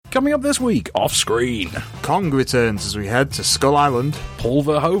Coming up this week, off screen, Kong returns as we head to Skull Island. Paul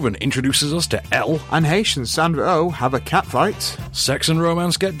Verhoeven introduces us to Elle. And Haitian Sandra Oh have a cat fight. Sex and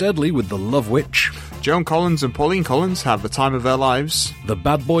romance get deadly with The Love Witch. Joan Collins and Pauline Collins have the time of their lives. The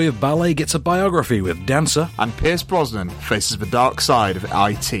bad boy of ballet gets a biography with Dancer. And Pierce Brosnan faces the dark side of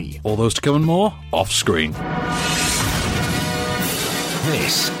IT. All those to come and more, off screen.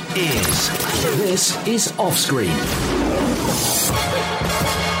 This is Off Screen.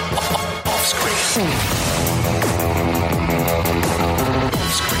 Off Screen.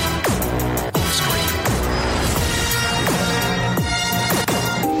 Off Screen. Off Screen.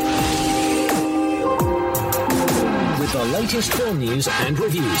 With the latest film news and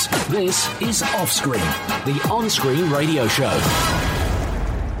reviews, this is Off Screen, the on-screen radio show.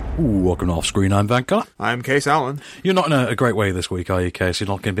 Ooh, welcome to Off Screen, I'm Vancott. I'm Case Allen. You're not in a great way this week, are you, Case? You're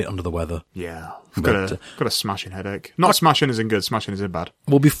not getting a bit under the weather. Yeah, I've got a smashing headache. Not smashing as in good, smashing as in bad.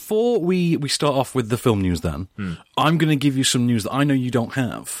 Well, before we start off with the film news then, I'm going to give you some news that I know you don't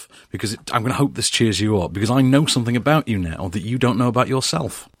have, because I'm going to hope this cheers you up, because I know something about you now that you don't know about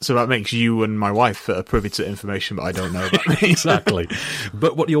yourself. So that makes you and my wife privy to information that I don't know about me. Exactly.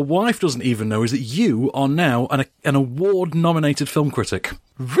 But what your wife doesn't even know is that you are now an award-nominated film critic.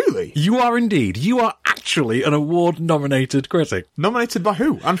 Really? You are indeed. You are actually an award-nominated critic. Nominated by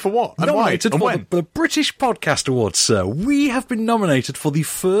who? And for what? And Nominated why? And for when? the British Podcast Awards, sir. We have been nominated for the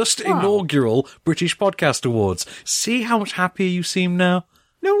first inaugural British Podcast Awards. See how much happier you seem now?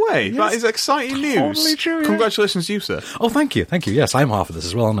 No way. Yes. That is exciting news. Totally true, yeah. Congratulations to you, sir. Oh, thank you. Thank you. Yes, I'm half of this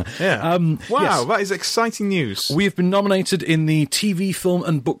as well, aren't I? Yeah. Wow, yes. that is exciting news. We have been nominated in the TV, film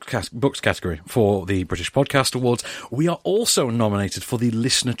and books category for the British Podcast Awards. We are also nominated for the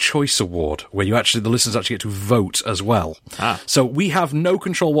Listener Choice Award, where the listeners actually get to vote as well. So we have no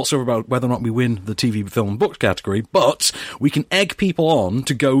control whatsoever about whether or not we win the TV, film and books category, but we can egg people on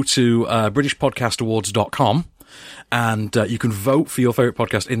to go to BritishPodcastAwards.com. And you can vote for your favourite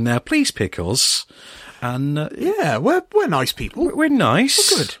podcast in there. Please pick us. And yeah, we're nice people. We're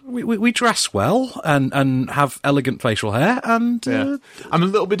nice. We're good. We dress well and have elegant facial hair. And I'm a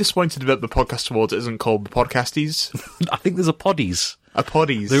little bit disappointed about the Podcast Awards. It isn't called the Podcasties. I think there's a Poddies. A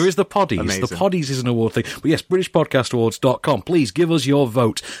Poddies. There is the Poddies. Amazing. The Poddies is an award thing. But yes, BritishPodcastAwards.com. Please give us your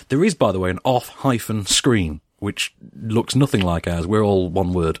vote. There is, by the way, an off-screen, which looks nothing like ours. We're all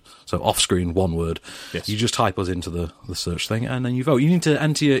one word. So off-screen, one word. Yes. You just type us into the search thing, and then you vote. You need to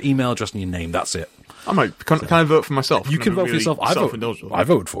enter your email address and your name. That's it. I might. Can I vote for myself? You can vote for yourself. I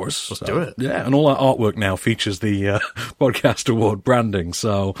vote for us. Let's do it. Yeah, and all our artwork now features the Podcast Award branding.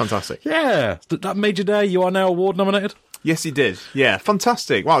 So Fantastic. Yeah. That made your day. You are now award nominated. Yes, he did. Yeah,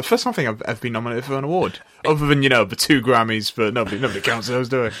 fantastic. Wow, it's the first time I think I've ever been nominated for an award. Other than, the 2 Grammys, but nobody counts those,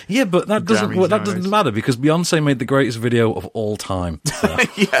 do it? Yeah, but that doesn't matter, because Beyonce made the greatest video of all time. So.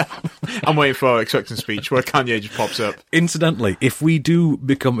 Yeah. I'm waiting for our acceptance speech where Kanye just pops up. Incidentally, if we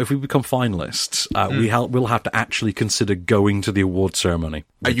become finalists, we'll have to actually consider going to the award ceremony.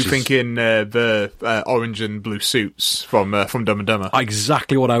 Are you thinking the orange and blue suits from Dumb and Dumber?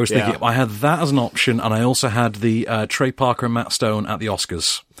 Exactly what I was thinking. Yeah. I had that as an option, and I also had the Trey Parker and Matt Stone at the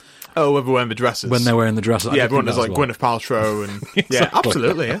Oscars. Oh, when they're wearing the dresses. When they're wearing the dresses. Yeah, everyone does like Gwyneth Paltrow and... Exactly. Yeah,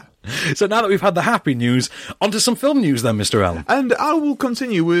 absolutely, yeah. So now that we've had the happy news, onto some film news then, Mr. Allen. And I will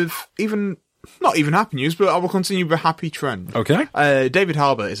continue with not even happy news, but I will continue with a happy trend. Okay. David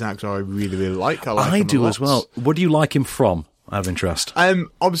Harbour is an actor I really, really like. I do him a as lot. well. What do you like him from? I have interest.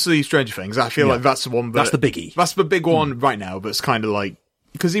 Obviously Stranger Things. I feel like that's the one. That's the biggie. That's the big one right now, but it's kind of like...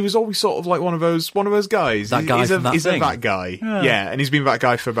 Because he was always sort of like one of those guys. That guy from that thing. That guy. Yeah, and he's been that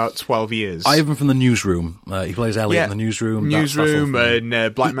guy for about 12 years. I have him from The Newsroom. He plays Elliot in The Newsroom. Newsroom,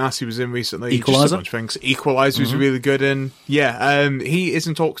 and Black Mass he was in recently. Equalizer? Just a bunch of things. Equalizer was really good in. Yeah, he is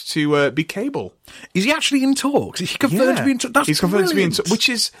in talks to be Cable. Is he actually in talks? Is he confirmed to be in talks? He's confirmed to be in talks, which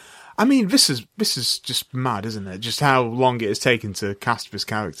is... I mean, this is just mad, isn't it? Just how long it has taken to cast this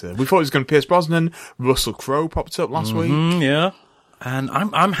character. We thought it was going to be Pierce Brosnan. Russell Crowe popped up last week. Yeah. And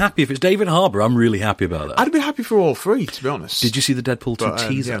I'm happy. If it's David Harbour, I'm really happy about that. I'd be happy for all 3, to be honest. Did you see the Deadpool 2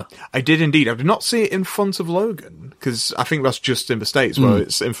 teaser? Yeah. I did indeed. I did not see it in front of Logan, because I think that's just in the States where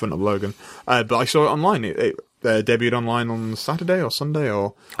it's in front of Logan. But I saw it online. It debuted online on Saturday or Sunday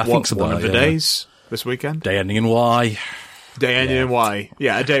or one of the days this weekend. Day ending in Y. Day ending in Y.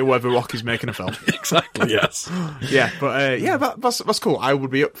 Yeah, a day where The Rock is making a film. Exactly, yes. Yeah, but that's cool. I would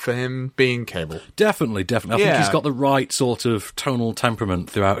be up for him being Cable. Definitely. I think he's got the right sort of tonal temperament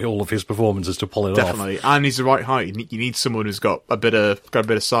throughout all of his performances to pull it off. Definitely, and he's the right height. You need someone who's got a bit of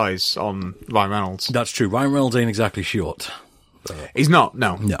size on Ryan Reynolds. That's true. Ryan Reynolds ain't exactly short. He's not,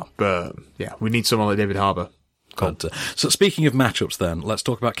 no. No. But, yeah, we need someone like David Harbour. Cool. But, so speaking of matchups, then let's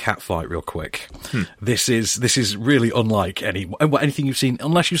talk about Catfight real quick. This is really unlike anything you've seen,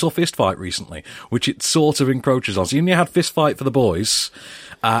 unless you saw Fistfight recently, which it sort of encroaches on. So you had Fistfight for the boys,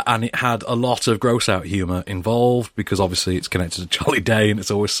 and it had a lot of gross out humour involved because obviously it's connected to Charlie Day and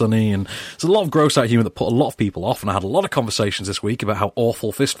It's Always Sunny, and there's a lot of gross out humour that put a lot of people off. And I had a lot of conversations this week about how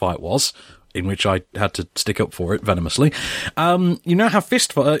awful Fistfight was, in which I had to stick up for it venomously. You now have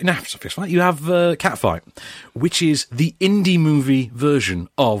Fistfight. You have Catfight, which is the indie movie version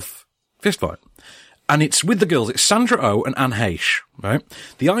of Fistfight. And it's with the girls. It's Sandra Oh and Anne Heche, right?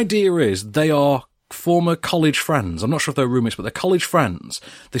 The idea is they are former college friends. I'm not sure if they're roommates, but they're college friends.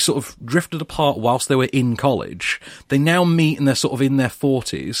 They sort of drifted apart whilst they were in college. They now meet and they're sort of in their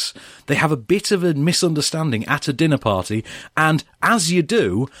 40s. They have a bit of a misunderstanding at a dinner party, and as you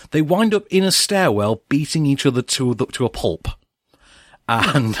do, they wind up in a stairwell beating each other to a pulp.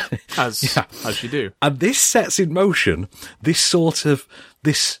 And as you do. And this sets in motion this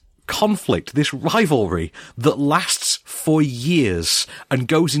conflict, this rivalry that lasts for years and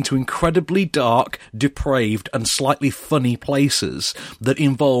goes into incredibly dark, depraved, and slightly funny places that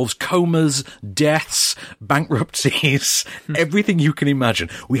involves comas, deaths, bankruptcies, everything you can imagine.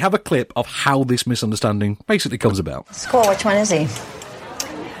 We have a clip of how this misunderstanding basically comes about. It's cool. Which one is he?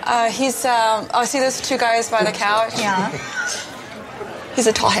 He's, see those two guys by the couch? Yeah. He's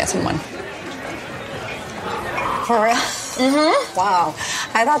a tall, handsome one. For real? Mm-hmm. Wow.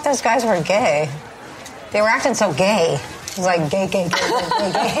 I thought those guys were gay. They were acting so gay. It was like gay. They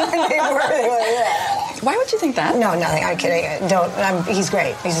were. Why would you think that? No, nothing. I'm kidding. He's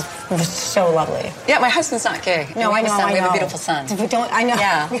great. He's so lovely. Yeah, my husband's not gay. No, I know. We have a beautiful son. I know.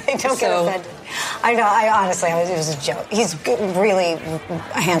 Yeah. Don't get offended. I know. It was a joke. He's really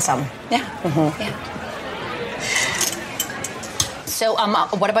handsome. Yeah. Mm-hmm. Yeah. So,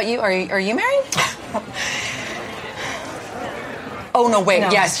 what about you? Are you married? Oh, no, wait. No.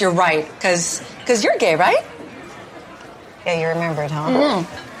 Yes, you're right. Because you're gay, right? Yeah, you remembered, huh?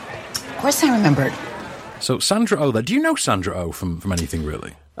 Mm-hmm. Of course I remembered. So Sandra Oh there. Do you know Sandra Oh from anything,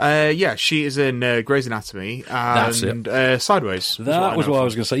 really? Yeah, she is in Grey's Anatomy and Sideways. That was what I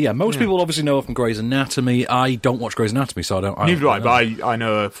was going to say. Yeah, most people obviously know her from Grey's Anatomy. I don't watch Grey's Anatomy, so I don't... Neither do I, but I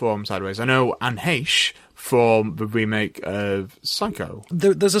know her from Sideways. I know Anne Heche from the remake of Psycho.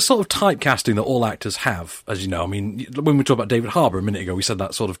 There's a sort of typecasting that all actors have, as you know. I mean, when we talked about David Harbour a minute ago, we said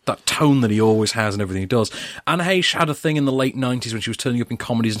that sort of that tone that he always has and everything he does. Anne Heche had a thing in the late 90s when she was turning up in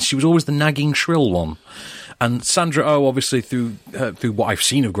comedies, and she was always the nagging, shrill one. And Sandra Oh, obviously, through what I've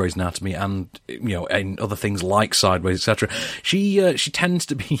seen of Grey's Anatomy and, in other things like Sideways, etc., she tends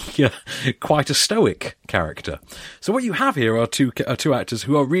to be quite a stoic character. So what you have here are two actors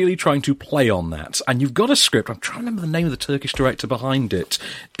who are really trying to play on that. And you've got a script. I'm trying to remember the name of the Turkish director behind it.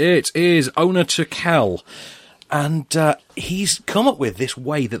 It is Ona Turkel. And he's come up with this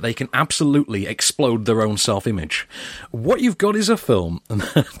way that they can absolutely explode their own self-image. What you've got is a film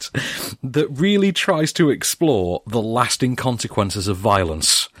that really tries to explore the lasting consequences of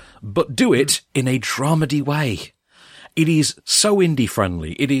violence, but do it in a dramedy way. It is so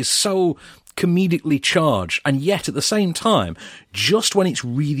indie-friendly. It is so comedically charged. And yet, at the same time, just when it's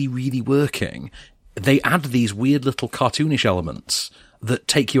really, really working, they add these weird little cartoonish elements that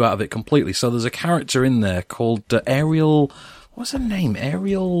take you out of it completely. So there's a character in there called Ariel... What's her name?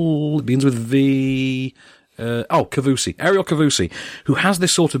 Ariel... It begins with V... Kavussi. Ariel Kavussi, who has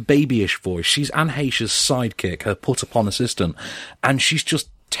this sort of babyish voice. She's Anne Heche's sidekick, her put-upon assistant, and she's just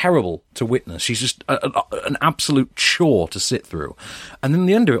terrible to witness. She's just an absolute chore to sit through. And then at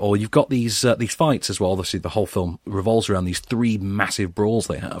the end of it all, you've got these fights as well. Obviously, the whole film revolves around these three massive brawls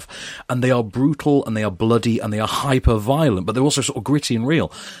they have. And they are brutal, and they are bloody, and they are hyper-violent, but they're also sort of gritty and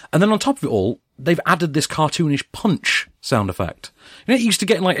real. And then on top of it all, they've added this cartoonish punch sound effect. It used to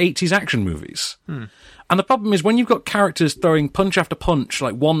get in like 80s action movies. And the problem is when you've got characters throwing punch after punch,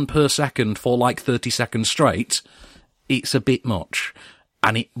 like one per second for like 30 seconds straight, it's a bit much.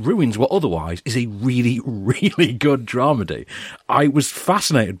 And it ruins what otherwise is a really, really good dramedy. I was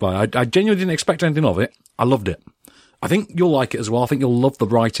fascinated by it. I genuinely didn't expect anything of it. I loved it. I think you'll like it as well. I think you'll love the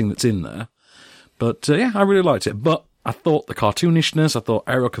writing that's in there. But I really liked it. But I thought the cartoonishness, I thought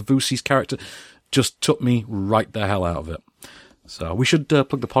Ariel Kavusi's character just took me right the hell out of it. So we should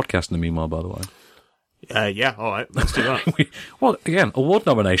plug the podcast in the meanwhile, by the way. Yeah, all right, let's do that. Well, again, award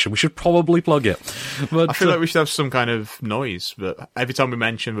nomination, we should probably plug it. But I feel like we should have some kind of noise, but every time we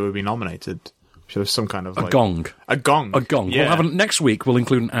mention that we'll be nominated, we Should have some kind of a gong. A gong. A gong. Yeah. Next week, we'll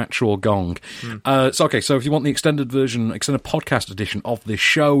include an actual gong. So if you want the extended podcast edition of this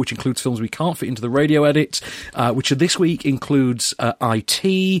show, which includes films we can't fit into the radio edit, which this week includes IT,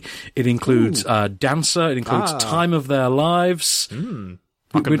 it includes Dancer, it includes Time of Their Lives.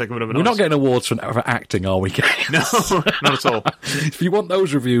 I can think of another We're not getting awards for acting, are we, guys? No, not at all. If you want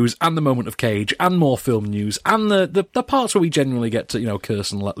those reviews and the moment of Cage and more film news and the parts where we genuinely get to,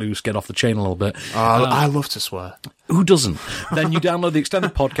 curse and let loose, get off the chain a little bit. I love to swear. Who doesn't? Then you download the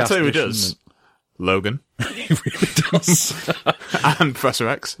extended podcast. I'll tell you who does. Logan. He really does. And Professor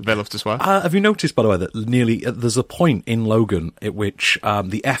X. They love to swear. Have you noticed, by the way, that there's a point in Logan at which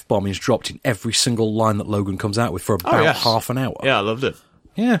the F-bomb is dropped in every single line that Logan comes out with for about half an hour? Yeah, I loved it.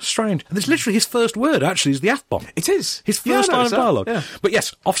 Yeah, strange. And it's literally his first word, actually, is the F-bomb. It is. His first line of dialogue. Yeah. But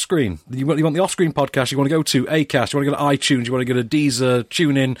yes, off-screen. You want the off-screen podcast, you want to go to Acast, you want to go to iTunes, you want to go to Deezer,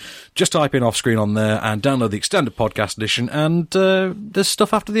 TuneIn, just type in off-screen on there and download the extended podcast edition, and there's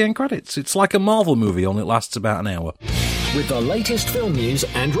stuff after the end credits. It's like a Marvel movie, only it lasts about an hour. With the latest film news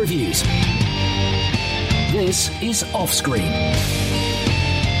and reviews. This is Offscreen,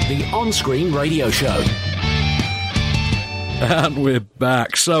 the on-screen radio show. And we're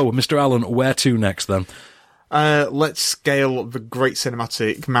back. So, Mr. Allen, where to next then? Let's scale the great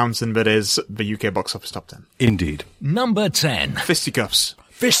cinematic mountain that is the UK box office top 10. Indeed. Number 10. Fisticuffs.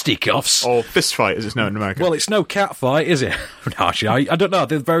 Fisticuffs? Or fist fight, as it's known in America. Well, it's no cat fight, is it? No, actually, I don't know.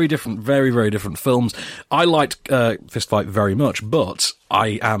 They're very different, very, very different films. I liked Fist Fight very much, but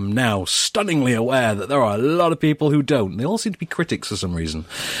I am now stunningly aware that there are a lot of people who don't. They all seem to be critics for some reason.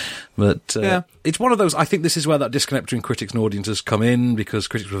 But it's one of those, I think this is where that disconnect between critics and audiences come in, because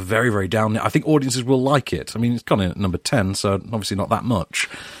critics were very, very down. I think audiences will like it. I mean, it's gone in at number 10, so obviously not that much.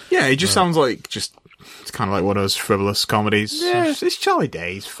 Yeah, it just sounds like it's kind of like one of those frivolous comedies. Yeah. It's Charlie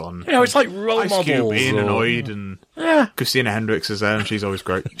Day's fun. It's like role Ice Cube models. being annoyed, and Christina Hendricks is there, and she's always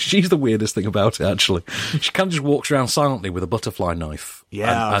great. She's the weirdest thing about it, actually. She kind of just walks around silently with a butterfly knife.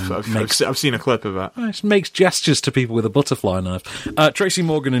 Yeah, I've seen a clip of that. Makes gestures to people with a butterfly knife. Tracy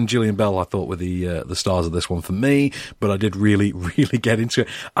Morgan and Gillian Bell, I thought, were the stars of this one for me, but I did really, really get into it.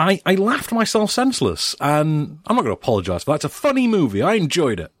 I laughed myself senseless, and I'm not going to apologise for that. It's a funny movie. I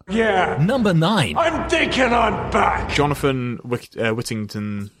enjoyed it. Yeah. Number 9. I'm thinking I'm back. Jonathan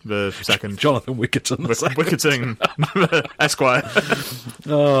Whittington the second. Jonathan Wickerton the second. Wickerton Esquire.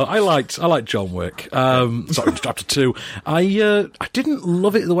 I liked John Wick. Sorry, chapter 2. I didn't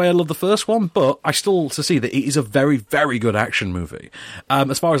love it the way I loved the first one, but I still to see that it is a very, very good action movie.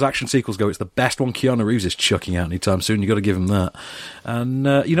 As far as action sequels go, it's the best one Keanu Reeves is chucking out anytime soon. You've got to give him that. And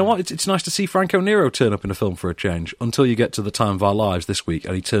you know what? It's nice to see Franco Nero turn up in a film for a change, until you get to The Time of Our Lives this week,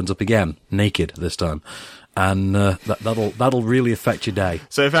 and he turns up again, naked this time. And that'll really affect your day.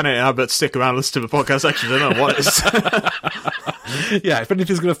 So if anything, I better stick around and listen to the podcast section. I don't know what it is. Yeah, if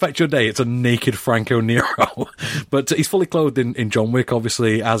anything's going to affect your day, it's a naked Franco Nero. But he's fully clothed in John Wick,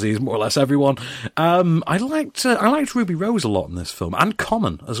 obviously, as is more or less everyone. I liked Ruby Rose a lot in this film, and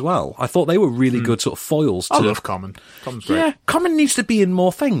Common as well. I thought they were really good sort of foils to... I love Common. Common's great. Yeah, Common needs to be in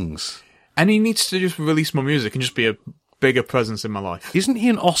more things. And he needs to just release more music and just be a bigger presence in my life. Isn't he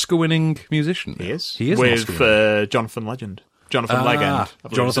an Oscar-winning musician? He is. He is with Jonathan Legend. Jonathan Legend.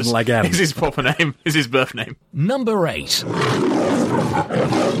 Jonathan Legend. Is his proper name. Is his birth name. Number 8.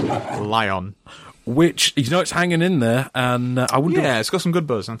 Lion. Which, it's hanging in there, and I wonder... Yeah, it's got some good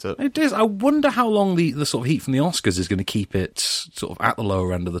buzz, hasn't it? It is. I wonder how long the sort of heat from the Oscars is going to keep it sort of at the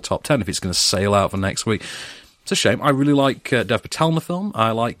lower end of the top 10, if it's going to sail out for next week. It's a shame. I really like Dev Patel in the film.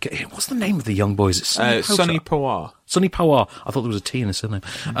 I like... What's the name of the young boys? It's Sonny Pawar. Sonny Pawar. I thought there was a T in his surname.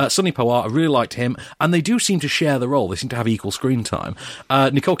 Sonny Pawar, I really liked him. And they do seem to share the role. They seem to have equal screen time.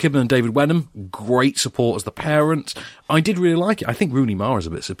 Nicole Kidman and David Wenham, great support as the parent. I did really like it. I think Rooney Mara is a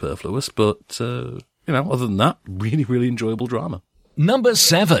bit superfluous, but, other than that, really, really enjoyable drama. Number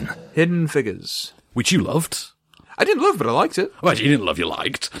 7. Hidden Figures. Which you loved. I didn't love, but I liked it. Well, you didn't love, you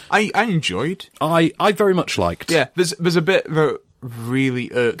liked. I enjoyed. I very much liked. Yeah, there's a bit that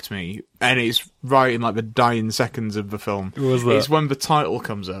really irked me, and it's right in like the dying seconds of the film. What was that? It's when the title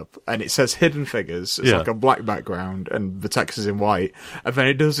comes up and it says Hidden Figures. It's like a black background and the text is in white, and then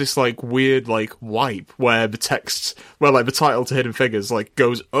it does this like weird like wipe where the title to Hidden Figures like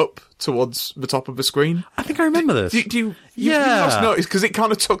goes up towards the top of the screen. I think I remember this. You must notice, because it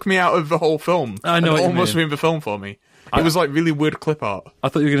kind of took me out of the whole film. I know what you almost mean. ruined the film for me. It was like really weird clip art. I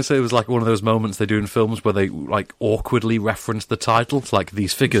thought you were going to say it was like one of those moments they do in films where they like awkwardly reference the title. It's like,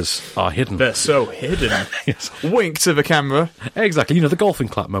 these figures are hidden. They're so hidden. Yes. Wink to the camera. Exactly. The golfing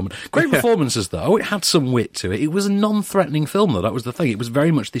clap moment. Great performances, though. It had some wit to it. It was a non-threatening film, though. That was the thing. It was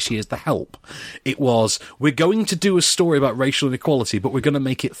very much this year's The Help. It was, we're going to do a story about racial inequality, but we're going to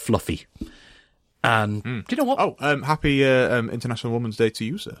make it fluffy. And do you know what? Oh, happy International Women's Day to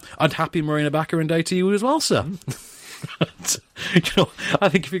you, sir. And happy Marina Baccarin Day to you as well, sir. I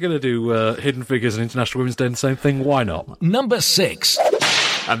think if you're going to do Hidden Figures and International Women's Day and the same thing, why not? Number 6.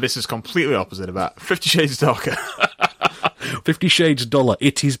 And this is completely opposite of that. 50 Shades Darker. 50 Shades Duller.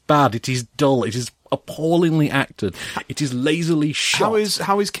 It is bad. It is dull. It is appallingly acted. It is lazily shot.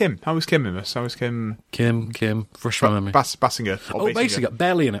 How is Kim? How is Kim in this? How is Kim? Kim. Fresh memory. Basinger. Basinger.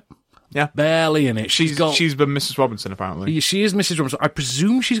 Barely in it. Yeah. Barely in it. She's been Mrs. Robinson, apparently. She is Mrs. Robinson. I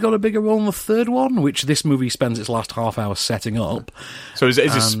presume she's got a bigger role in the third one, which this movie spends its last half hour setting up. So is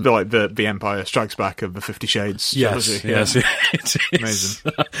this like the Empire Strikes Back of the 50 Shades? Yes, yes. Yeah. It is.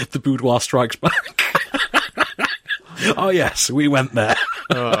 Amazing. The boudoir strikes back. Oh, yes, we went there.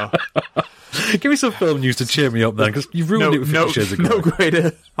 Give me some film news to cheer me up then, because you've ruined it with 50 Shades of Grey. No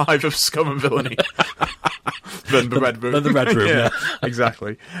greater hive of scum and villainy than the Red Room. Than the Red Room, yeah.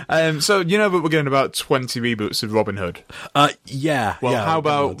 Exactly. So, but we're getting about 20 reboots of Robin Hood. Yeah. Well, how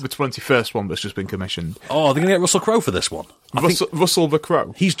about the 21st one that's just been commissioned? Oh, they're going to get Russell Crowe for this one. Russell the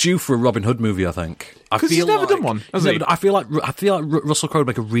Crowe? He's due for a Robin Hood movie, I think. Because he's never done one, has he? I feel like Russell Crowe would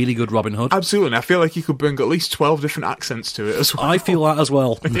make a really good Robin Hood. Absolutely. I feel like he could bring at least 12 different accents to it as well. I feel that as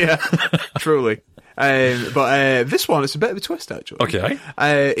well. Yeah, truly. But this one, it's a bit of a twist, actually. Okay.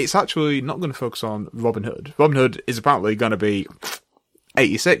 It's actually not going to focus on Robin Hood. Robin Hood is apparently going to be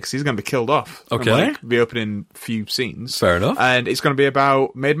 86. He's going to be killed off. Okay. In, the opening few scenes. Fair enough. And it's going to be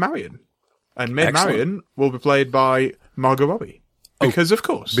about Maid Marian. And Maid Marian will be played by Margot Robbie. Because of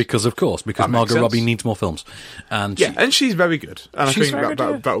course. Because Margot Robbie needs more films. And she's very good. And I think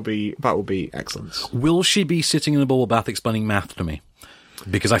that will be excellent. Will she be sitting in a bubble bath explaining math to me?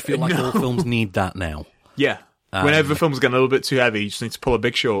 Because I feel like all films need that now. Yeah. Whenever the film's getting a little bit too heavy, you just need to pull a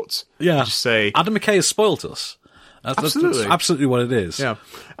big short. Yeah. And just say... Adam McKay has spoilt us. That's absolutely what it is. Yeah.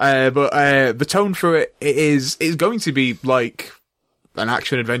 But the tone for it is going to be like an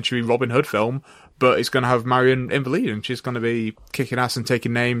action-adventure Robin Hood film, but it's going to have Marion in the lead, and she's going to be kicking ass and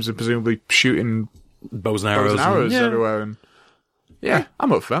taking names and presumably shooting bows and arrows everywhere. And yeah,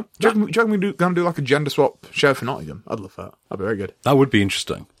 I'm up for that. Do you reckon we're going to do like a gender swap Sheriff of Nottingham? I'd love that. That'd be very good. That would be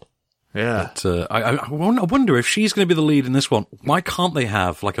interesting. Yeah. But, I wonder if she's going to be the lead in this one. Why can't they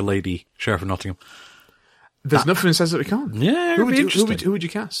have like a lady Sheriff of Nottingham? There's nothing that says that we can't. Yeah, who would you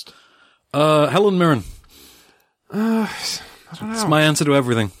cast? Helen Mirren. I don't know. It's my answer to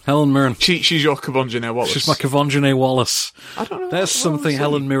everything. Helen Mirren. She's your Kavon Wallace. She's my Kavon Wallace. I don't know. There's something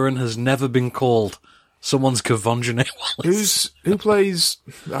Helen Mirren has never been called. Someone's Kavon Wallace. Who plays...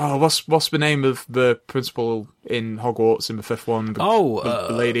 Oh, what's the name of the principal in Hogwarts in the fifth one? The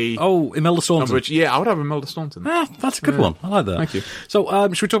lady... Oh, Imelda Staunton. Yeah, I would have Imelda Staunton. That's a good one. I like that. Thank you. So,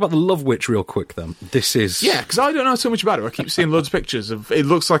 should we talk about The Love Witch real quick, then? This is... Yeah, because I don't know so much about her. I keep seeing loads of pictures of... It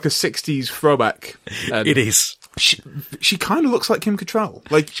looks like a 60s throwback. It is. She kind of looks like Kim Cattrall.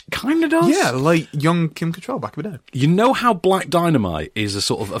 Like, she kind of does? Yeah, like young Kim Cattrall back in the day. You know how Black Dynamite is a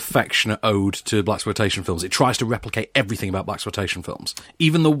sort of affectionate ode to blaxploitation films? It tries to replicate everything about blaxploitation films.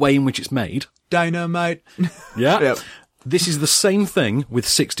 Even the way in which it's made. Dynamite. Yeah. Yep. This is the same thing with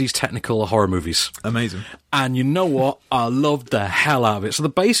 60s technical horror movies. Amazing. And you know what? I loved the hell out of it. So the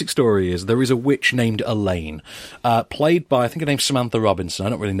basic story is there is a witch named Elaine, played by, I think her name's Samantha Robinson. I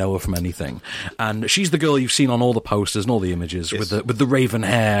don't really know her from anything. And she's the girl you've seen on all the posters and all the images, yes, with the raven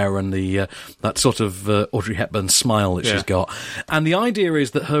hair and the that sort of Audrey Hepburn smile that she's got. And the idea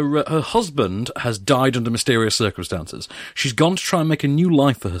is that her husband has died under mysterious circumstances. She's gone to try and make a new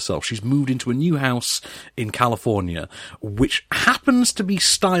life for herself. She's moved into a new house in California, which happens to be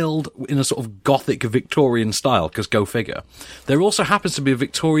styled in a sort of Gothic Victorian style, because go figure. There also happens to be a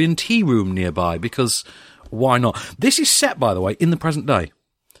Victorian tea room nearby, because why not? This is set, by the way, in the present day.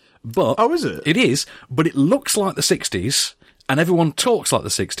 But oh, is it? It is, but it looks like the 60s, and everyone talks like the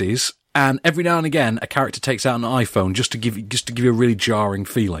 60s, and every now and again a character takes out an iPhone just to give you a really jarring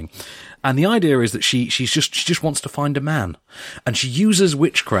feeling. And the idea is that she just wants to find a man, and she uses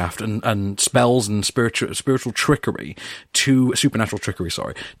witchcraft and spells and spiritual trickery supernatural trickery,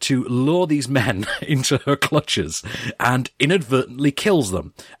 to lure these men into her clutches, and inadvertently kills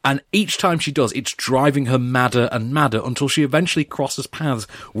them. And each time she does, it's driving her madder and madder until she eventually crosses paths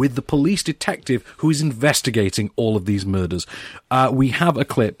with the police detective who is investigating all of these murders. We have a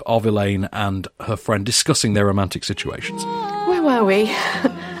clip of Elaine and her friend discussing their romantic situations. Where were we?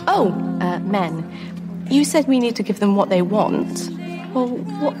 Men. You said we need to give them what they want. Well,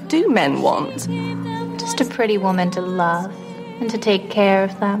 what do men want? Just a pretty woman to love and to take care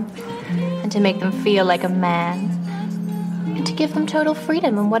of them and to make them feel like a man and to give them total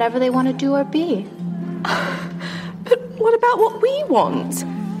freedom in whatever they want to do or be. But what about what we want?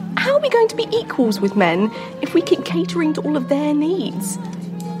 How are we going to be equals with men if we keep catering to all of their needs?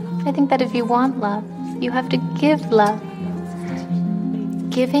 I think that if you want love, you have to give love.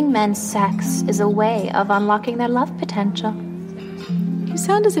 Giving men sex is a way of unlocking their love potential. You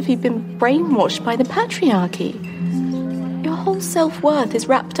sound as if you've been brainwashed by the patriarchy. Your whole self-worth is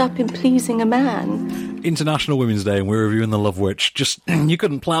wrapped up in pleasing a man. International Women's Day, and we're reviewing The Love Witch. Just, you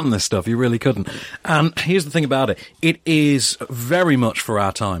couldn't plan this stuff. You really couldn't. And here's the thing about it. It is very much for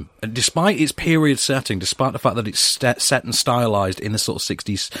our time. And despite its period setting, despite the fact that it's set and stylized in the sort of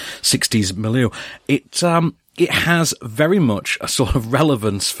 60s milieu, it has very much a sort of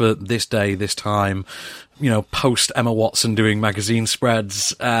relevance for this day, this time, post Emma Watson doing magazine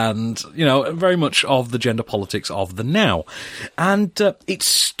spreads and, very much of the gender politics of the now. And it's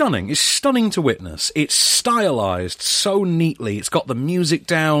stunning. It's stunning to witness. It's stylized so neatly. It's got the music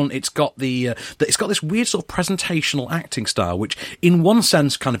down. It's got it's got this weird sort of presentational acting style, which in one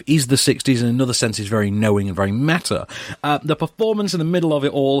sense kind of is the 60s and in another sense is very knowing and very meta. The performance in the middle of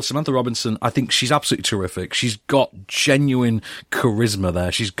it all, Samantha Robinson, I think she's absolutely terrific. She's got genuine charisma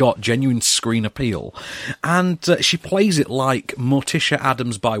there. She's got genuine screen appeal. And she plays it like Morticia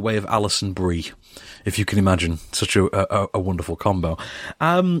Addams by way of Alison Brie, if you can imagine such a wonderful combo.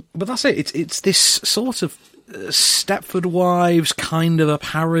 But that's it. It's this sort of Stepford Wives kind of a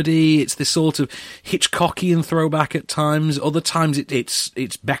parody. It's this sort of Hitchcockian throwback at times. Other times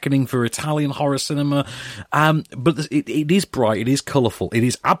it's beckoning for Italian horror cinema. But it is bright. It is colourful. It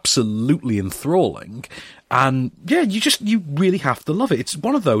is absolutely enthralling. And yeah, you really have to love it. It's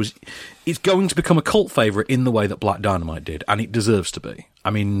one of those, it's going to become a cult favourite in the way that Black Dynamite did, and it deserves to be. I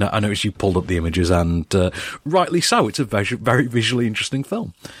mean, I noticed you pulled up the images, and rightly so. It's a very visually interesting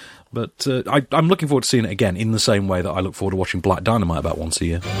film. But I'm looking forward to seeing it again in the same way that I look forward to watching Black Dynamite about once a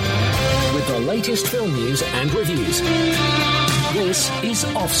year. With the latest film news and reviews, this is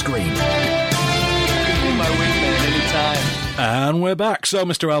Offscreen. My wingman anytime. And we're back. So,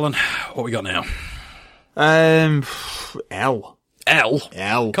 Mr. Allen, what we got now? L.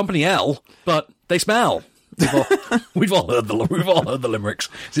 Company L, but they smell. We've all heard the limericks.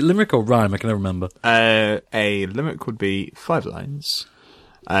 Is it limerick or rhyme? I can never remember. A limerick would be 5 lines.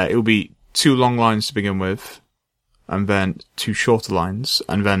 It would be 2 long lines to begin with, and then 2 shorter lines,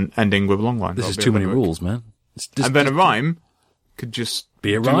 and then ending with a long line. This is too many rules, man. And then a rhyme could just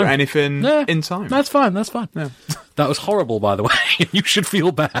be a do rhyme. Anything in time. That's fine. Yeah. That was horrible, by the way. You should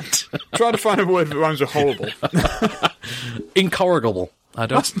feel bad. Try to find a word that rhymes with horrible. Incorrigible.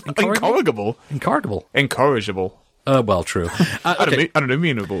 Incorrigible? Incorrigible. Well, true. I don't know,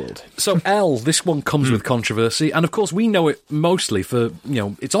 mean of the world. So, Elle, this one comes with controversy, and of course we know it mostly for,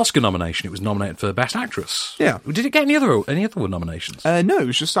 its Oscar nomination. It was nominated for Best Actress. Yeah. Did it get any other nominations? No, it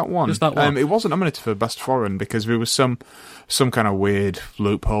was just that one. It wasn't nominated for Best Foreign because there was some kind of weird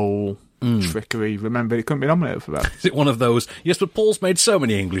loophole, trickery. Remember, it couldn't be nominated for that. Is it one of those? Yes, but Paul's made so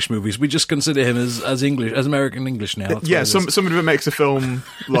many English movies. We just consider him as English, as American English now. That's somebody that makes a film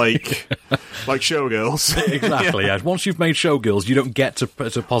like Showgirls. Exactly. Yeah. Once you've made Showgirls, you don't get to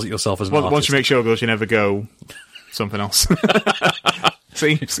posit yourself as an artist. Once you make Showgirls, you never go something else.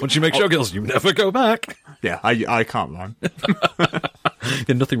 See, once you make Showgirls, you never go back. Yeah, I can't rhyme.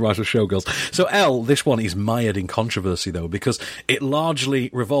 Yeah, nothing right with Showgirls. So, Elle, this one is mired in controversy, though, because it mostly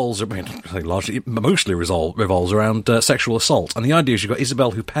revolves around sexual assault. And the idea is you've got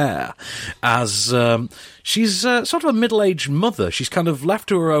Isabelle Huppert as she's sort of a middle-aged mother. She's kind of left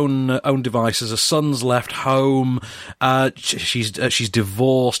to her own devices. Her son's left home. She's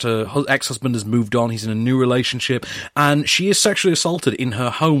divorced. Her ex-husband has moved on. He's in a new relationship, and she is sexually assaulted in her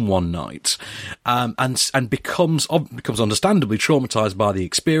home one night, and becomes understandably traumatized by the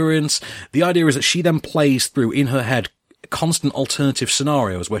experience. The idea is that she then plays through in her head constant alternative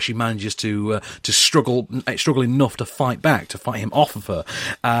scenarios where she manages to struggle enough to fight him off of her,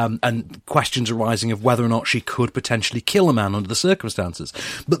 and questions arising of whether or not she could potentially kill a man under the circumstances.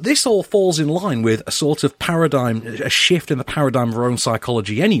 But this all falls in line with a sort of a shift in the paradigm of her own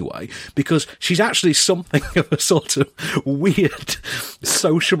psychology anyway, because she's actually something of a sort of weird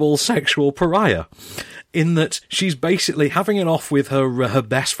sociable sexual pariah, in that she's basically having it off with her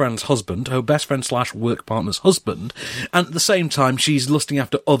best friend's husband, her best friend / work partner's husband, and at the same time she's lusting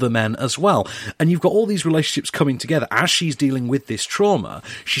after other men as well. And you've got all these relationships coming together as she's dealing with this trauma.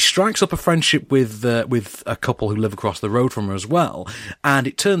 She strikes up a friendship with a couple who live across the road from her as well, and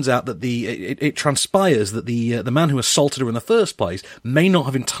it turns out that it transpires that the man who assaulted her in the first place may not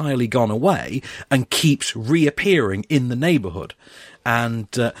have entirely gone away and keeps reappearing in the neighbourhood. And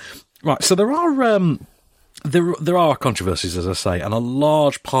right, so there are controversies, as I say, and a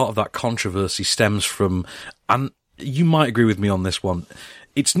large part of that controversy stems from, and you might agree with me on this one,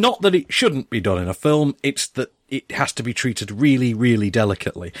 it's not that it shouldn't be done in a film, it's that it has to be treated really, really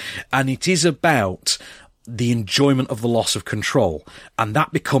delicately. And it is about the enjoyment of the loss of control. And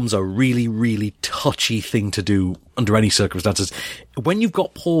that becomes a really, really touchy thing to do under any circumstances. When you've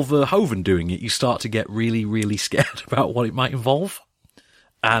got Paul Verhoeven doing it, you start to get really, really scared about what it might involve.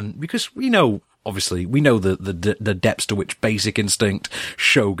 And because obviously, we know the depths to which Basic Instinct,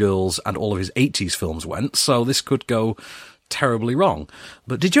 Showgirls, and all of his 80s films went, so this could go terribly wrong.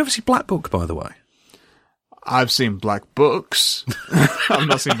 But did you ever see Black Book, by the way? I've seen Black Books. I've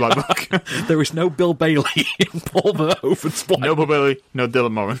not seen Black Book. There is no Bill Bailey in Paul Verhoeven's Black Book. No Bill Bailey, no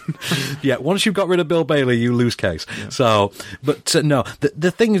Dylan Moran. Yeah, once you've got rid of Bill Bailey, you lose case. Yeah. So, but no, the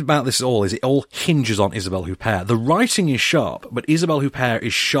thing about this all is it all hinges on Isabelle Huppert. The writing is sharp, but Isabelle Huppert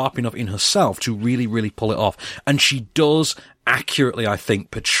is sharp enough in herself to really, really pull it off. And she does accurately, I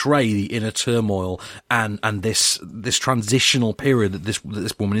think, portray the inner turmoil and this transitional period that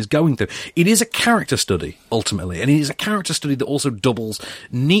this woman is going through. It is a character study, ultimately, and it is a character study that also doubles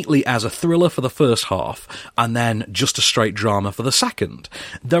neatly as a thriller for the first half and then just a straight drama for the second.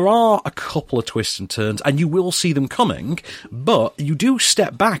 There are a couple of twists and turns, and you will see them coming, but you do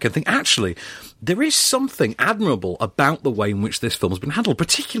step back and think, actually, there is something admirable about the way in which this film has been handled,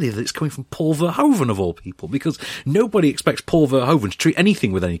 particularly that it's coming from Paul Verhoeven, of all people, because nobody expects Paul Verhoeven to treat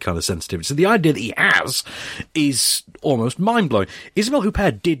anything with any kind of sensitivity. So the idea that he has is almost mind-blowing. Isabelle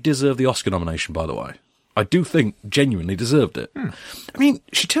Huppert did deserve the Oscar nomination, by the way. I do think genuinely deserved it. I mean,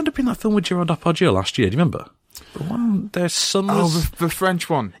 she turned up in that film with Gerard Depardieu last year, do you remember? The one, their son was... Oh, the French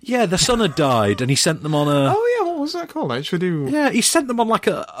one. Yeah, their son had died, and he sent them on a... Oh, yeah, what was that called? Yeah, he sent them on, like,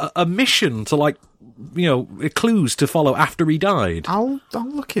 a mission to, like, clues to follow after he died. I'll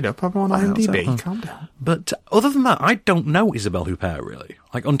look it up. I'm on IMDb. Calm down. But other than that, I don't know Isabelle Huppert, really.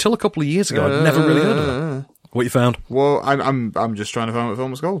 Like, until a couple of years ago, I'd never really heard of her. What you found? Well, I'm just trying to find what the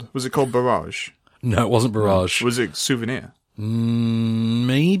film was called. Was it called Barrage? No, it wasn't Barrage. Was it Souvenir?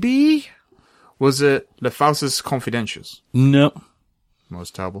 Maybe? Was it Les Fausses Confidentials? No. That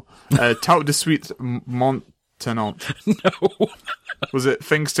was terrible. Tout de Suite Maintenant. No. Was it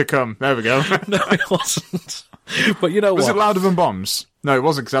Things to Come? There we go. No, it wasn't. But you know was what? Was it Louder Than Bombs? No, it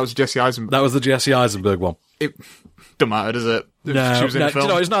wasn't, because that was Jesse Eisenberg. That was the Jesse Eisenberg one. It don't matter, does it? No, she was in a film.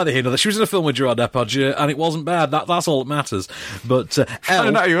 No, it's neither here nor there. She was in a film with Gerard Depardieu, and it wasn't bad. That's all that matters. But I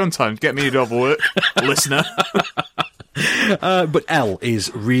don't know your own time. Get me a double work, listener. But Elle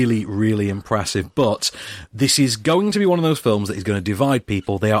is really, really impressive. But this is going to be one of those films that is going to divide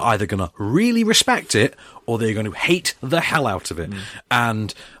people. They are either going to really respect it, or they're going to hate the hell out of it.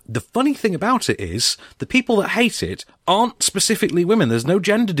 And the funny thing about it is, the people that hate it aren't specifically women. There's no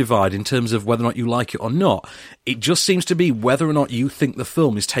gender divide in terms of whether or not you like it or not. It just seems to be whether or not you think the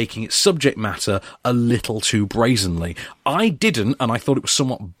film is taking its subject matter a little too brazenly. I didn't, and I thought it was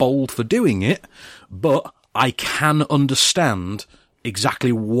somewhat bold for doing it, but I can understand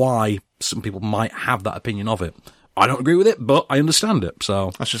exactly why some people might have that opinion of it. I don't agree with it, but I understand it,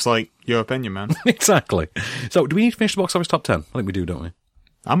 so... That's just like your opinion, man. Exactly. So, do we need to finish the box office top 10? I think we do, don't we?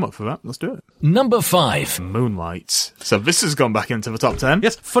 I'm up for that. Let's do it. Number 5. Moonlight. So this has gone back into the top 10.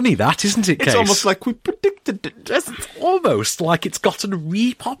 Yes, funny that, isn't it, Case? It's almost like we predicted it. It's almost like it's gotten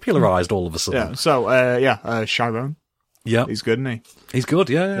repopularised all of a sudden. Yeah, so, Chiron. Yeah. He's good, isn't he? He's good,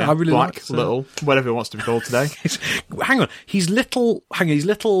 yeah. I really Black, like little, whatever he wants to be called today. Hang on. He's little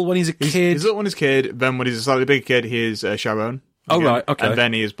when he's a kid. He's little when he's a kid, then when he's a slightly bigger kid, he is Chiron. Oh, right, okay. And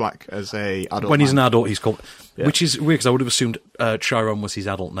then he is Black as a adult. When he's an adult, he's called... Yeah. Which is weird, because I would have assumed Chiron was his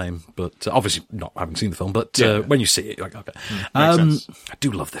adult name, but obviously not having seen the film, but when you see it, you're like, okay. Makes sense. I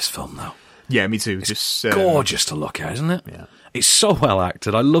do love this film, though. Yeah, me too. It's gorgeous to look at, isn't it? Yeah. It's so well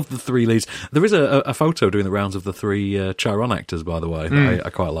acted. I love the three leads. There is a photo doing the rounds of the three Chiron actors, by the way, that I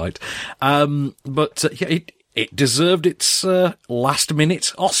quite liked. It deserved its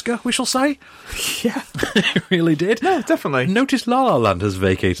last-minute Oscar, we shall say. Yeah. It really did. No, definitely. Notice La La Land has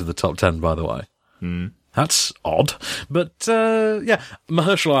vacated the top 10, by the way. That's odd. But,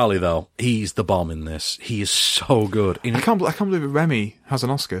 Mahershala Ali, though, he's the bomb in this. He is so good. I can't believe that Remy has an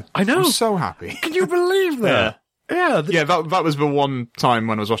Oscar. I know. I'm so happy. Can you believe that? Yeah. That was the one time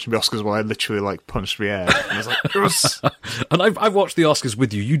when I was watching the Oscars where I literally, punched the air. And I was like, yes! And I've watched the Oscars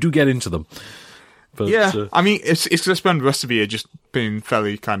with you. You do get into them. But, I mean, it's because I spend the rest of the year just being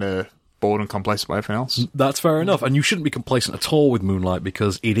fairly kind of bored and complacent by everything else. That's fair enough. And you shouldn't be complacent at all with Moonlight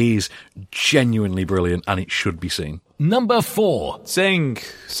because it is genuinely brilliant and it should be seen. Number 4. Singing,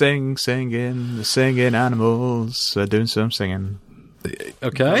 the singing animals are doing some singing.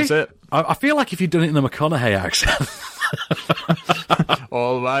 Okay. That's it. I feel like if you'd done it in the McConaughey accent.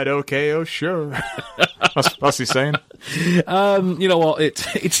 All right, okay, oh sure. That's he's saying. You know what?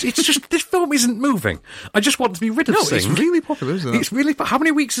 It's just this film isn't moving. I just want to be rid of Sing. It's really popular, isn't it? It's really. How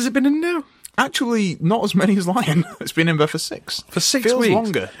many weeks has it been in now? Actually, not as many as Lion. It's been in there for 6. For 6 Feels weeks.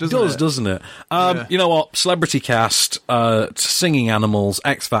 Longer, doesn't it? You know what? Celebrity cast, singing animals,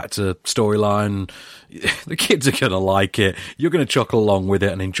 X Factor storyline. The kids are going to like it. You're going to chuckle along with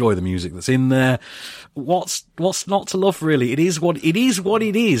it and enjoy the music that's in there. What's not to love, really? It is what it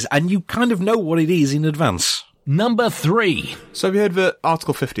is, and you kind of know what it is in advance. Number 3. So have you heard that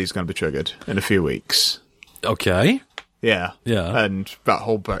Article 50 is going to be triggered in a few weeks? Okay. Yeah. And that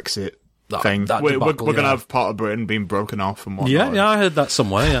whole Brexit thing. We're going to have part of Britain being broken off and whatnot. Yeah, I heard that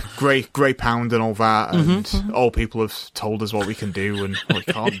somewhere, yeah. Grey pound and all that, and all people have told us what we can do and what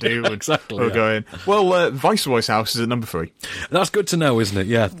we can't do. And exactly. We're going, Viceroy's house is at number 3. That's good to know, isn't it?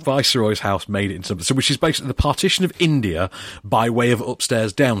 Yeah, Viceroy's house made it into something. So, which is basically the partition of India by way of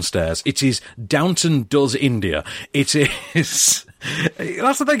upstairs, downstairs. It is Downton Does India. It is...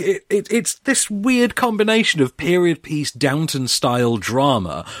 That's the thing. It's this weird combination of period piece Downton style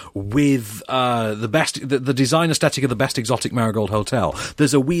drama with the design aesthetic of the Best Exotic Marigold Hotel.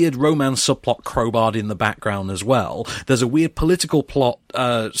 There's a weird romance subplot crowbarred in the background as well. There's a weird political plot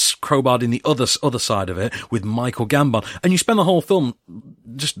crowbarred in the other side of it with Michael Gambon, and you spend the whole film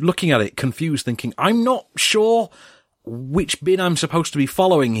just looking at it confused, thinking, I'm not sure which bit I'm supposed to be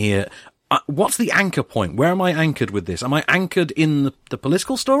following here. What's the anchor point? Where am I anchored with this? Am I anchored in the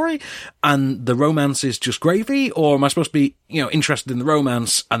political story and the romance is just gravy? Or am I supposed to be, interested in the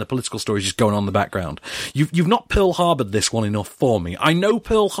romance and the political story is just going on in the background? You've not Pearl Harbored this one enough for me. I know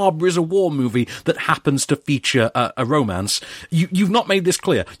Pearl Harbor is a war movie that happens to feature a romance. You've not made this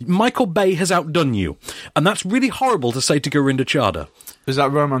clear. Michael Bay has outdone you. And that's really horrible to say to Gurinder Chadha. Is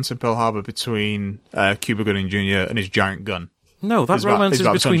that romance in Pearl Harbor between Cuba Gooding Jr. and his giant gun? No, that romance is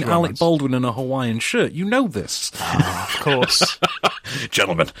between Alec Baldwin and a Hawaiian shirt. You know this. Of course.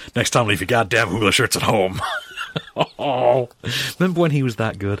 Gentlemen, next time leave your goddamn hula shirts at home. Oh, remember when he was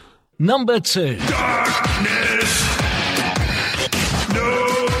that good? Number 2. Darkness.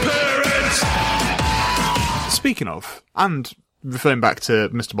 No parents. Speaking of, and referring back to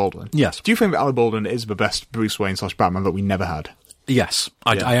Mr. Baldwin. Yes. Do you think that Alec Baldwin is the best Bruce Wayne / Batman that we never had? Yes,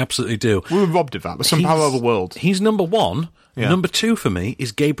 I absolutely do. We were robbed of that, but somehow out of the world. He's number 1. Yeah. Number 2 for me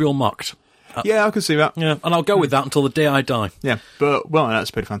is Gabriel Macht. Yeah, I can see that. Yeah, and I'll go with that until the day I die. Yeah, but,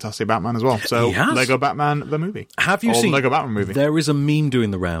 that's a pretty fantastic Batman as well. So, Lego Batman, the movie. Have you seen... Lego Batman movie. There is a meme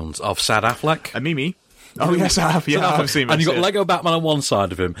doing the rounds of Sad Affleck. A meme? Oh, yes, I have. Yeah, I've seen that. And you've got Lego Batman on one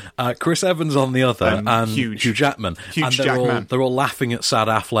side of him, Chris Evans on the other, and Hugh Jackman. They're all laughing at Sad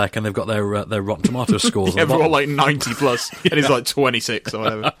Affleck, and they've got their Rotten Tomatoes scores. Yeah, they're all like 90 plus, and he's like 26 or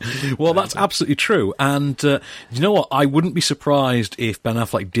whatever. Well, that's absolutely true. And you know what? I wouldn't be surprised if Ben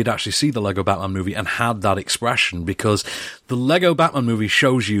Affleck did actually see the Lego Batman movie and had that expression, because the Lego Batman movie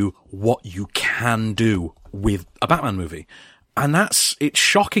shows you what you can do with a Batman movie. And it's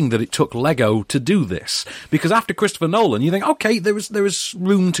shocking that it took Lego to do this. Because after Christopher Nolan, you think, okay, there is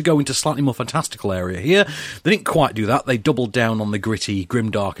room to go into slightly more fantastical area here. They didn't quite do that. They doubled down on the gritty,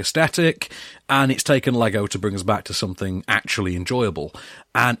 grimdark aesthetic. And it's taken Lego to bring us back to something actually enjoyable.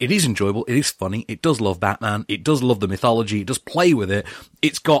 And it is enjoyable. It is funny. It does love Batman. It does love the mythology. It does play with it.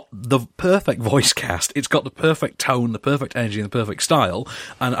 It's got the perfect voice cast. It's got the perfect tone, the perfect energy, and the perfect style.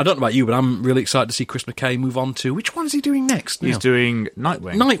 And I don't know about you, but I'm really excited to see Chris McKay move on to... Which one is he doing next? He's doing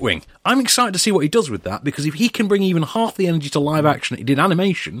Nightwing. Nightwing. I'm excited to see what he does with that, because if he can bring even half the energy to live action that he did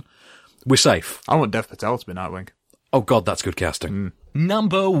animation, we're safe. I want Dev Patel to be Nightwing. Oh, God, that's good casting.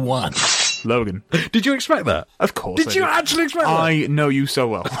 Number 1. Logan. Did you expect that? Of course. Did you actually expect that? I know you so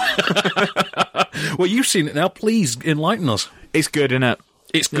well. Well, you've seen it now. Please enlighten us. It's good, isn't it?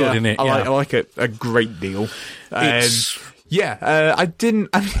 It's good, isn't it? I like it a great deal. I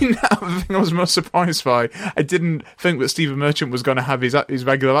think I was most surprised by, I didn't think that Stephen Merchant was going to have his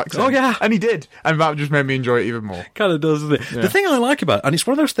regular accent. Oh, yeah. And he did. And that just made me enjoy it even more. Kind of does, doesn't it? Yeah. The thing I like about it, and it's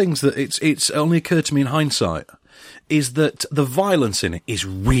one of those things that it's only occurred to me in hindsight, is that the violence in it is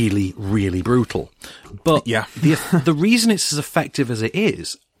really, really brutal. But the reason it's as effective as it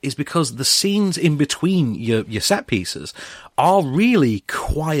is because the scenes in between your set pieces are really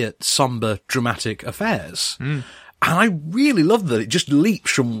quiet, somber, dramatic affairs. And I really love that it just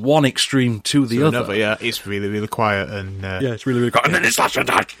leaps from one extreme to the other. Another, yeah, it's really, really quiet. And it's really, really quiet. And then it's such a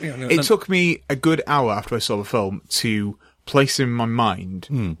that. It took me a good hour after I saw the film to place in my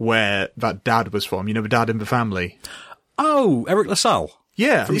mind where that dad was from. You know, the dad in the family. Oh, Eric LaSalle.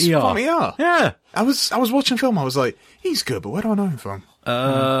 Yeah, from he's ER. from ER. Yeah. I was watching film, I was like, he's good, but where do I know him from?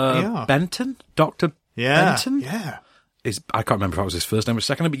 Benton? Dr. Benton? Yeah. I can't remember if that was his first name or his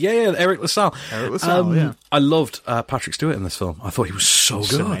second name, but Eric LaSalle. Eric LaSalle, yeah. I loved Patrick Stewart in this film. I thought he was so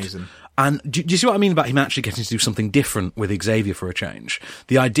good. Amazing. And do you see what I mean about him actually getting to do something different with Xavier for a change?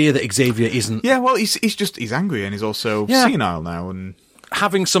 The idea that Xavier isn't... Yeah, well, he's angry and he's also senile now and...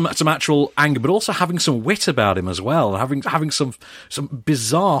 Having some actual anger, but also having some wit about him as well. Having some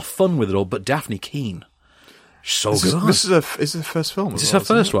bizarre fun with it all, but Daphne Keane. So good. This is the first film. Is this her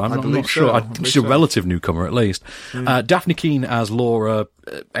first one? I'm not sure. I think she's a relative newcomer, at least. Daphne Keane as Laura,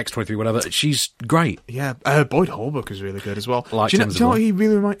 X-23, whatever. She's great. Yeah. Boyd Holbrook is really good as well. Do you know what he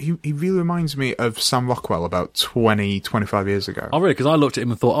really reminds me of Sam Rockwell about 25 years ago. Oh, really? Because I looked at him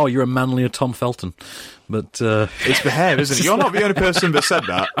and thought, oh, you're a manlier Tom Felton. But it's the hair, isn't it? You're not the only person that said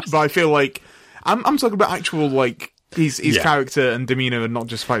that, but I feel like I'm talking about actual, like, his character and demeanour and not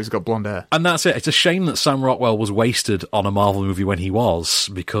just the fact he's got blonde hair. And that's it. It's a shame that Sam Rockwell was wasted on a Marvel movie when he was,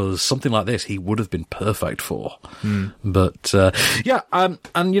 because something like this he would have been perfect for. But,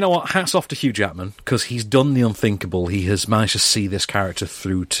 and you know what? Hats off to Hugh Jackman, because he's done the unthinkable. He has managed to see this character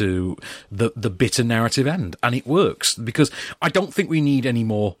through to the bitter narrative end, and it works, because I don't think we need any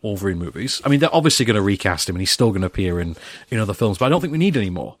more Wolverine movies. I mean, they're obviously going to recast him, and he's still going to appear in other films, but I don't think we need any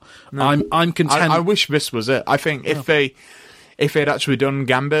more. No. I'm content. I wish this was it. I think if they'd actually done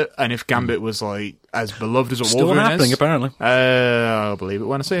Gambit, and if Gambit was like as beloved as a Wolverine still happening, is, apparently. I'll believe it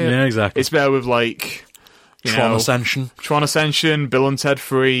when I see it. Yeah, exactly. It's better with like Tron Ascension, Bill and Ted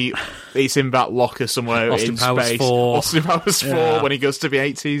 3. It's in that locker somewhere Austin in Powers space. 4. Austin Powers 4 when he goes to the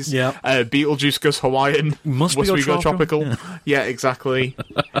 80s. Yeah. Beetlejuice goes Hawaiian. Must we go tropical? Yeah, exactly.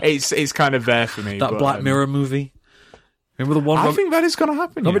 It's kind of there for me. That Black Mirror movie. Remember the one? I think that is going to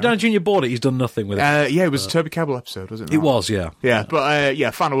happen. Robert Downey Jr. bought it. He's done nothing with it. It was a Toby Kebbell episode, wasn't it? It was, yeah. Yeah,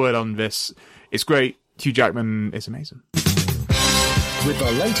 but final word on this. It's great. Hugh Jackman is amazing. With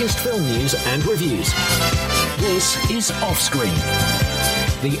the latest film news and reviews, this is Offscreen,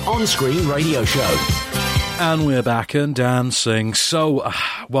 the on-screen radio show. And we're back and dancing. So,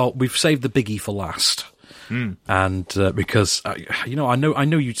 we've saved the biggie for last. And because I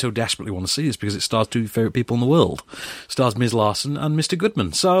know you so desperately want to see this because it stars two of your favourite people in the world. It stars Ms. Larson and Mr.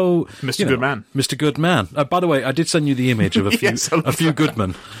 Goodman. So Mr. Goodman. Mr. Goodman. By the way, I did send you the image of a few a few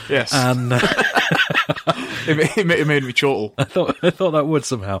Goodman. Yes. And it made me chortle. I thought that would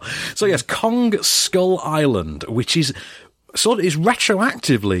somehow. So yes, Kong Skull Island, which is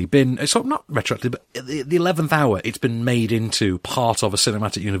retroactively been, it's not retroactive, but the 11th hour, it's been made into part of a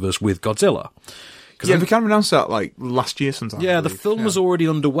cinematic universe with Godzilla. Yeah, they kind of announced that like last year sometime. Yeah, the film was already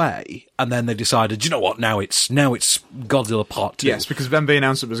underway, and then they decided, you know what, now it's Godzilla Part 2. Yes, because then they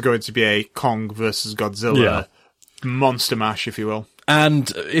announced it was going to be a Kong versus Godzilla monster mash, if you will.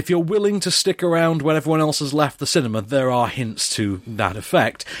 And if you're willing to stick around when everyone else has left the cinema, there are hints to that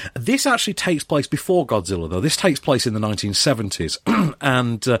effect. This actually takes place before Godzilla, though. This takes place in the 1970s,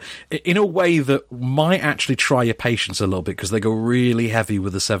 and in a way that might actually try your patience a little bit, because they go really heavy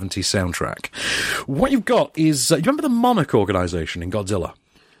with the 70s soundtrack. What you've got is, you remember the Monarch organization in Godzilla?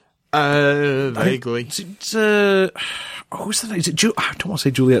 Vaguely. Who's the name? Is it I don't want to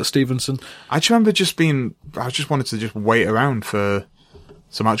say Juliet Stevenson. I just remember I just wanted to just wait around for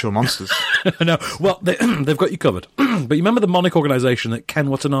some actual monsters. No, well, they've got you covered. But you remember the Monarch organisation that Ken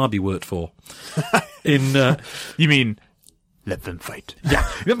Watanabe worked for? You mean, let them fight. Yeah.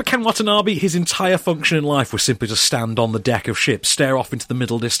 Remember Ken Watanabe? His entire function in life was simply to stand on the deck of ships, stare off into the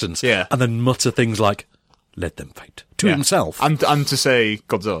middle distance, and then mutter things like, let them fight, to himself. And to say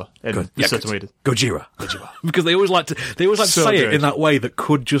Godzilla in a certain way. Gojira. Because they always like to say it in that way that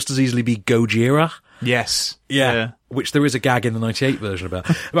could just as easily be Gojira. Yes. Yeah. Which there is a gag in the 98 version about.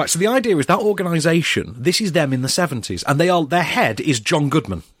 Right, so the idea is that organisation, this is them in the 70s, and their head is John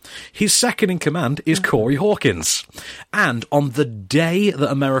Goodman. His second in command is Corey Hawkins. And on the day that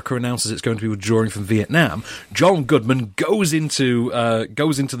America announces it's going to be withdrawing from Vietnam, John Goodman goes into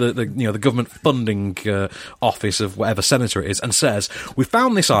the government funding office of whatever senator it is and says, "We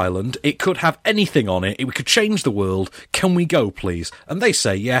found this island, it could have anything on it, we could change the world, can we go please?" And they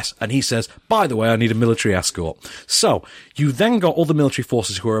say yes, and he says, "By the way, I need a military escort." So, you then got all the military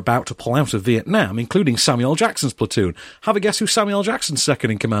forces who are about to pull out of Vietnam, including Samuel L. Jackson's platoon. Have a guess who Samuel L. Jackson's second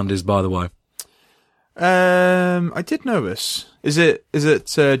in command is, by the way? I did know this. Is it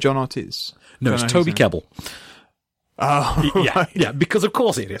John Ortiz? No, it's Toby Kebbell. Oh, yeah, because of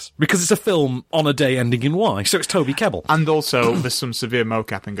course it is. Because it's a film on a day ending in Y, so it's Toby Kebbell. And also, there's some severe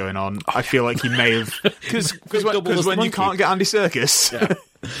mocapping going on. I feel like he may have... Because when you can't get Andy Serkis... Yeah.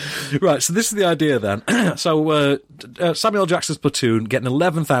 Right, so this is the idea then. So Samuel L. Jackson's platoon get an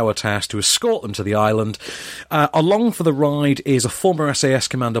 11th hour task to escort them to the island. Along for the ride is a former SAS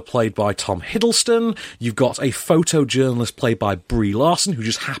commander played by Tom Hiddleston. You've got a photojournalist played by Brie Larson, who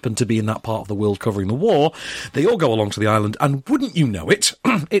just happened to be in that part of the world covering the war. They all go along to the island, and wouldn't you know it,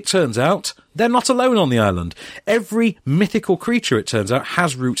 it turns out they're not alone on the island. Every mythical creature, it turns out,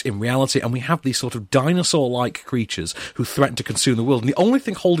 has roots in reality, and we have these sort of dinosaur-like creatures who threaten to consume the world. And the only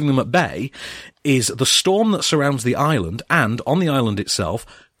thing holding them at bay is the storm that surrounds the island, and on the island itself,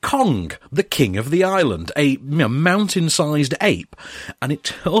 Kong, the king of the island, a mountain-sized ape. And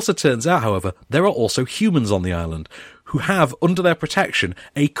it also turns out, however, there are also humans on the island who have, under their protection,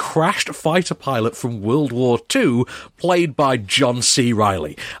 a crashed fighter pilot from World War II, played by John C.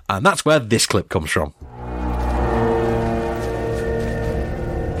 Reilly. And that's where this clip comes from.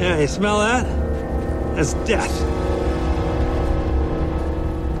 Yeah, you smell that? That's death.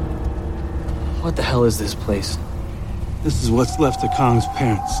 What the hell is this place? This is what's left of Kong's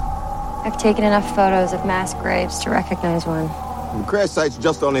parents. I've taken enough photos of mass graves to recognize one. The crash site's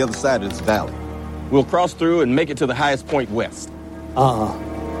just on the other side of this valley. We'll cross through and make it to the highest point west.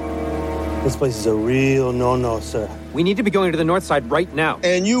 This place is a real no-no, sir. We need to be going to the north side right now.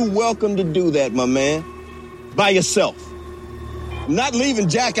 And you're welcome to do that, my man. By yourself. I'm not leaving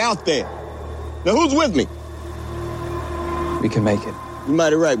Jack out there. Now, who's with me? We can make it. You're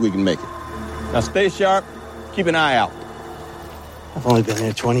mighty right we can make it. Now, stay sharp. Keep an eye out. I've only been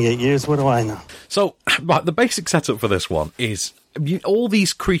here 28 years. What do I know? So, right, the basic setup for this one is all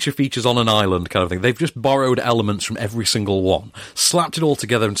these creature features on an island kind of thing. They've just borrowed elements from every single one, slapped it all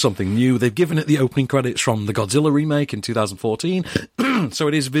together in something new. They've given it the opening credits from the Godzilla remake in 2014, so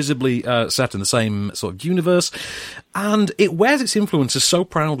it is visibly set in the same sort of universe, and it wears its influences so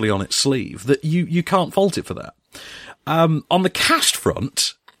proudly on its sleeve that you can't fault it for that. On the cast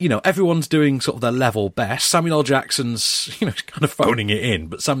front, you know, everyone's doing sort of their level best. Samuel L. Jackson's, kind of phoning it in,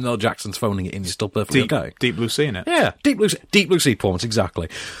 but Samuel L. Jackson's phoning it in is still perfectly okay. Deep Blue Sea in it. Yeah, Deep Blue Sea performance, exactly.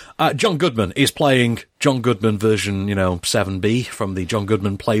 John Goodman is playing John Goodman version, 7B from the John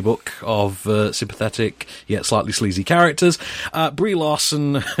Goodman playbook of sympathetic yet slightly sleazy characters. Brie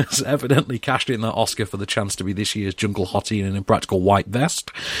Larson has evidently cashed in that Oscar for the chance to be this year's Jungle Hottie in an impractical white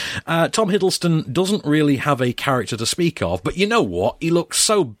vest. Tom Hiddleston doesn't really have a character to speak of, but you know what? He looks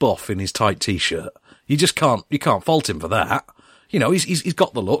so buff in his tight t-shirt. You can't fault him for that. He's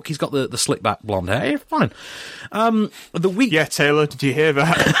got the look. He's got the slick back blonde hair. Fine. Yeah, Taylor, did you hear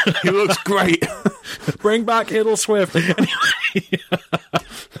that? He looks great. Bring back Hiddle Swift.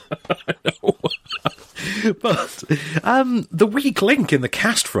 But the weak link in the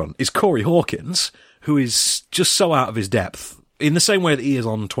cast front is Corey Hawkins, who is just so out of his depth. In the same way that he is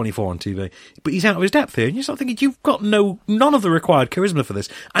on 24 on TV. But he's out of his depth here, and you start thinking, you've got none of the required charisma for this.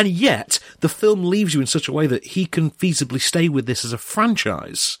 And yet, the film leaves you in such a way that he can feasibly stay with this as a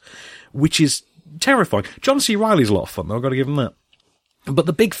franchise, which is terrifying. John C. Reilly's a lot of fun, though, I've got to give him that. But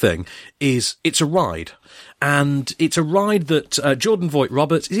the big thing is, it's a ride. And it's a ride that Jordan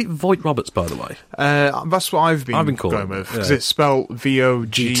Vogt-Roberts... Is it Vogt-Roberts, by the way? That's what I've been going with. Because it's spelled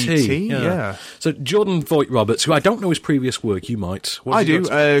V-O-G-T. Yeah. So Jordan Vogt-Roberts, who I don't know his previous work, you might. I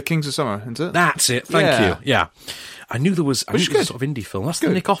do. Kings of Summer, isn't it? That's it. Thank you. Yeah. I knew there was a sort of indie film. That's the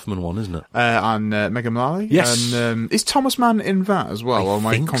Nick Offerman one, isn't it? And Megan Mullally. Yes. And is Thomas Mann in that as well? Or am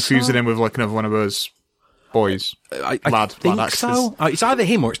I confusing him with another one of those boys? Lad actors? So. It's either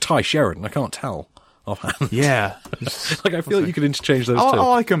him or it's Ty Sheridan. I can't tell offhand. Yeah. I feel like you could interchange those two. I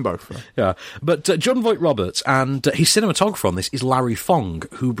like them both. Though. Yeah. But John Vogt-Roberts and his cinematographer on this is Larry Fong,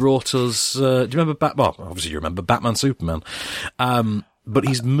 who brought us... do you remember obviously you remember Batman, Superman. But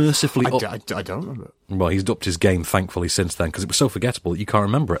he's mercifully... I don't remember. Well, he's upped his game, thankfully, since then, because it was so forgettable that you can't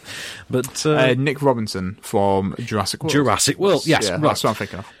remember it. But Nick Robinson from Jurassic World. Jurassic World, yes. Yeah, right. that's what I'm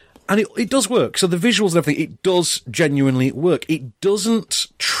thinking of. And it does work. So the visuals and everything, it does genuinely work. It doesn't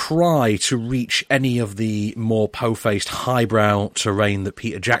try to reach any of the more po-faced, highbrow terrain that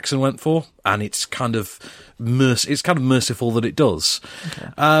Peter Jackson went for, and it's kind of merciful that it does.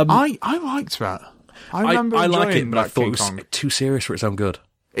 Okay. I liked that. I remember I like it, but I thought King it was Kong. too serious for its own good.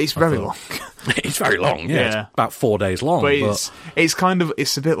 It's very long. It's very long, yeah. It's about 4 days long. But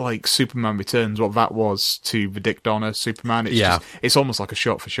it's a bit like Superman Returns, what that was to the Dick Donner Superman. It's almost like a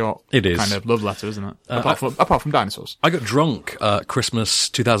shot for shot. It is. Kind of love letter, isn't it? Apart from dinosaurs. I got drunk Christmas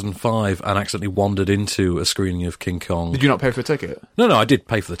 2005 and accidentally wandered into a screening of King Kong. Did you not pay for a ticket? No, I did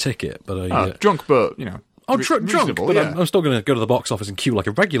pay for the ticket, but drunk, but you know. Oh, drunk, but yeah. I'm still going to go to the box office and queue like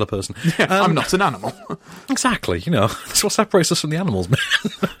a regular person. Yeah, I'm not an animal. Exactly, that's what separates us from the animals, man.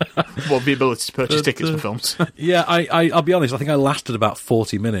 Well, the ability to purchase tickets for films. Yeah, I'll be honest, I think I lasted about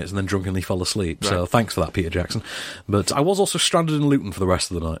 40 minutes and then drunkenly fell asleep, right. So thanks for that, Peter Jackson. But I was also stranded in Luton for the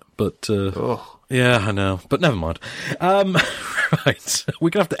rest of the night, but... Yeah, I know, but never mind. Right, we're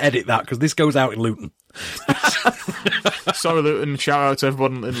going to have to edit that because this goes out in Luton. Sorry, Luton. Shout out to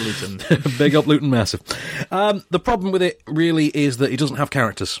everyone in Luton. Big up Luton Massive. The problem with it really is that it doesn't have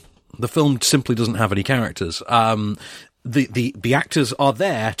characters. The film simply doesn't have any characters. The actors are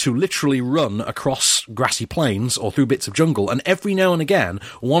there to literally run across grassy plains or through bits of jungle, and every now and again,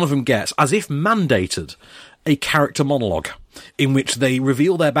 one of them gets, as if mandated, a character monologue in which they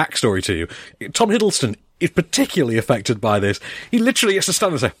reveal their backstory to you. Tom Hiddleston is particularly affected by this. He literally gets to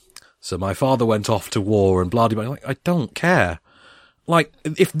stand and say, so my father went off to war and blah, blah, blah. Like, I don't care. Like,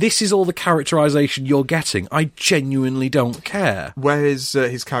 if this is all the characterization you're getting, I genuinely don't care. Where is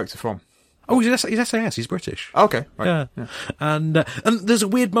his character from? Oh, he's SAS. He's British. Okay, right. Yeah. And there's a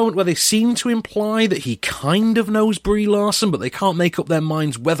weird moment where they seem to imply that he kind of knows Brie Larson, but they can't make up their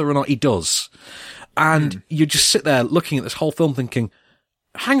minds whether or not he does. And you just sit there looking at this whole film thinking,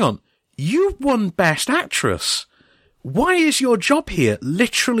 hang on, you won Best Actress. Why is your job here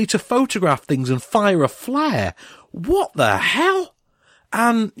literally to photograph things and fire a flare? What the hell?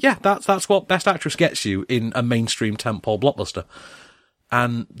 And yeah, that's what Best Actress gets you in a mainstream tentpole blockbuster.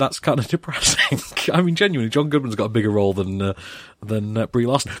 And that's kind of depressing. I mean, genuinely, John Goodman's got a bigger role than Brie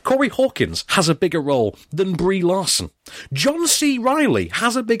Larson. Corey Hawkins has a bigger role than Brie Larson. John C. Reilly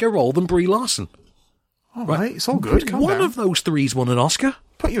has a bigger role than Brie Larson. All right, it's all good. One of those three's won an Oscar.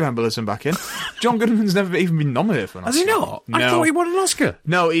 Put your embolism back in. John Goodman's never even been nominated for an Oscar. Has he not? No. I thought he won an Oscar.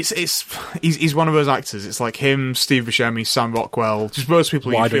 No, he's one of those actors. It's like him, Steve Buscemi, Sam Rockwell. Just most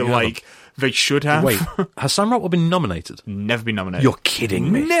people you feel like they should have. Wait, has Sam Rockwell been nominated? Never been nominated. You're kidding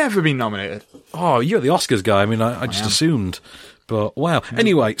me. Never been nominated. Oh, you're the Oscars guy. I mean, I just assumed. But wow.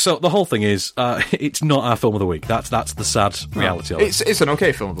 Anyway, so the whole thing is, it's not our film of the week. That's the sad reality of it. It's an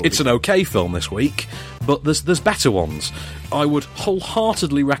okay film of the week. It's an okay film this week, but there's better ones. I would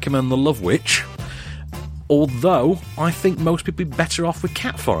wholeheartedly recommend The Love Witch, although I think most people would be better off with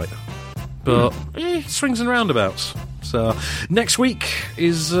Catfight. But swings and roundabouts. So next week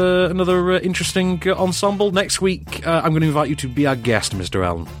is another interesting ensemble. Next week, I'm going to invite you to be our guest, Mr.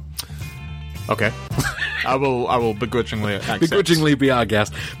 Allen. Okay. I will begrudgingly accept. Begrudgingly be our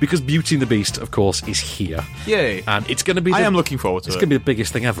guest, because Beauty and the Beast, of course, is here. Yay. And it's going to be... I am looking forward to it. It's going to be the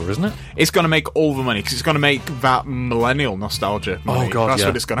biggest thing ever, isn't it? It's going to make all the money, because it's going to make that millennial nostalgia money. Oh, God, That's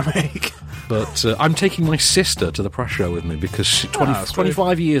what it's going to make. But I'm taking my sister to the press show with me, because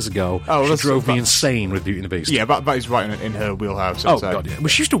 25 years ago, she drove me insane with Beauty and the Beast. Yeah, that is right in her wheelhouse. Oh, God, yeah. Well,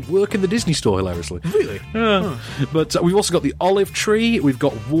 she used to work in the Disney store, hilariously. Really? Yeah. Huh. But we've also got The Olive Tree, we've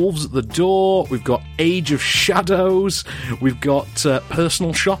got Wolves at the Door, we've got Age of Shadows, we've got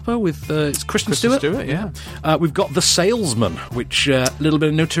Personal Shopper with it's Kristen Stewart. Yeah. We've got The Salesman, which a little bit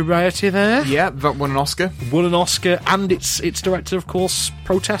of notoriety there. Yeah, that won an Oscar. Won an Oscar, and its director, of course,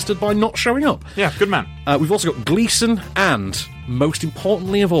 protested by not showing up. Yeah, good man. We've also got Gleason, and most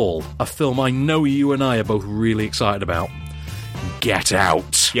importantly of all, a film I know you and I are both really excited about. Get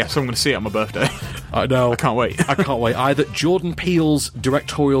Out. Yes, I'm going to see it on my birthday. I know. I can't wait. I can't wait either. Jordan Peele's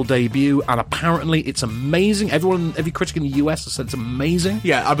directorial debut, and apparently it's amazing. Every critic in the US has said it's amazing.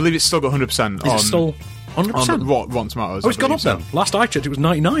 Yeah, I believe it's still got 100% Is it still 100%? On Rotten Tomatoes. Oh, it's gone up then. Last I checked, it was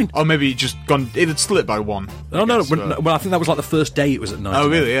 99. Oh, maybe just gone... It had split by one. No. Well, I think that was like the first day it was at 99. Oh,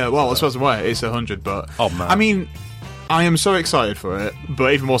 really? Yeah. Well, I suppose why it's 100, but... Oh, man. I mean... I am so excited for it,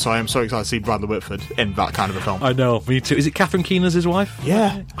 but even more so, I am so excited to see Bradley Whitford in that kind of a film. I know, me too. Is it Catherine Keener as his wife?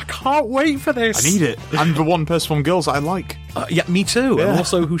 Yeah. I can't wait for this. I need it. And the one person from Girls that I like. Yeah, me too. Yeah. And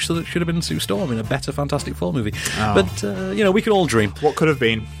also who should have been Sue Storm in a better Fantastic Four movie. Oh. But, we can all dream. What could have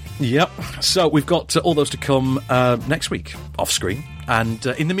been. Yep. So we've got all those to come next week, off screen. And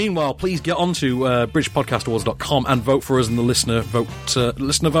in the meanwhile, please get onto BritishPodcastAwards.com and vote for us in the listener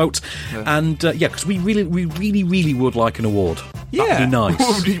vote. Yeah. And because we really would like an award. Yeah, that'd be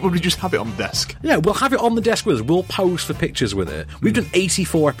nice. Would we just have it on the desk? Yeah, we'll have it on the desk with us. We'll pose for pictures with it. We've done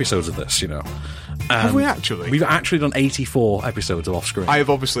 84 episodes of this, Have we actually? We've actually done 84 episodes of Offscreen.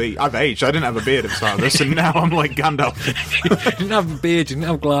 I've aged. I didn't have a beard at the start of this, and now I'm like Gandalf. You didn't have a beard, you didn't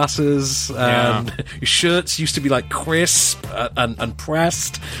have glasses, your shirts used to be like crisp and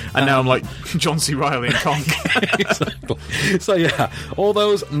pressed. And now I'm like John C. Reilly and Conk. Exactly. So yeah, all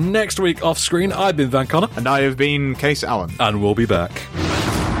those next week off screen. I've been Van Connor. And I have been Case Allen. And we'll be back.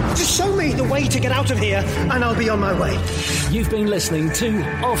 Just show me the way to get out of here, and I'll be on my way. You've been listening to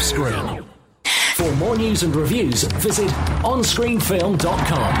Offscreen. For more news and reviews, visit onscreenfilm.com.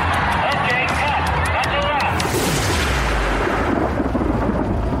 Okay, cut. That's a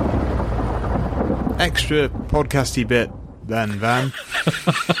wrap. Extra podcasty bit then, Van.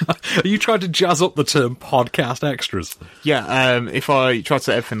 Are you trying to jazz up the term podcast extras? Yeah, if I try to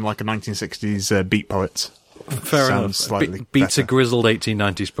say everything like a 1960s beat poet. Fair enough. Beats a grizzled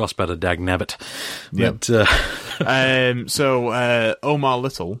 1890s prospector, dag nabbit. Yep. So Omar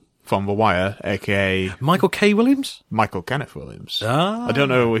Little from The Wire, a.k.a. Michael K. Williams? Michael Kenneth Williams. Ah. I don't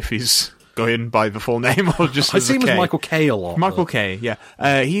know if he's going by the full name or just I see him as Michael K. a lot. Michael K., yeah.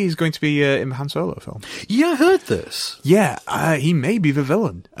 He's going to be in the Han Solo film. Yeah, I heard this. Yeah, he may be the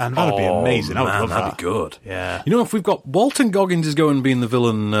villain, and that'd be amazing. I would love that'd be good. Yeah. If we've got Walton Goggins is going being the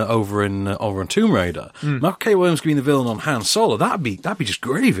villain over on Tomb Raider, Michael K. Williams being the villain on Han Solo, that'd be just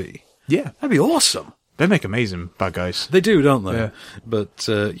gravy. Yeah. That'd be awesome. They make amazing bad guys. They do, don't they? Yeah. But,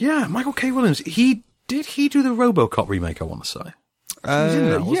 Michael K. Williams, did he do the RoboCop remake, I want to say?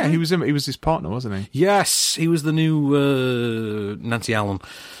 He was his partner, wasn't he? Yes, he was the new Nancy Allen.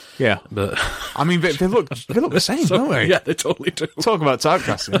 Yeah, but I mean, they look the same, don't they? Yeah, they totally do. Talk about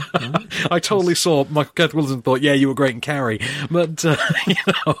typecasting. I totally saw Michael K. Williams and thought, yeah, you were great in Carrie, but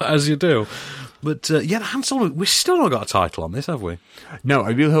as you do. But the Han Solo, we've still not got a title on this, have we? No,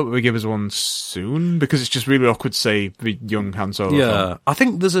 I really hope they give us one soon, because it's just really awkward to say the young Han Solo. Yeah, film. I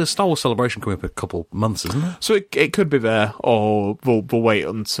think there's a Star Wars Celebration coming up in a couple months, isn't there? So it could be there, or we'll wait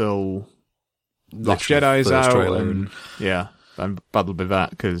until Last Jedi's out, and that'll be that,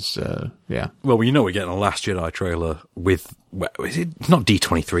 because, Well, we're getting a Last Jedi trailer with, is it not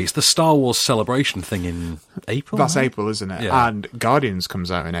D23, it's the Star Wars Celebration thing in April? That's April, isn't it? Yeah. And Guardians comes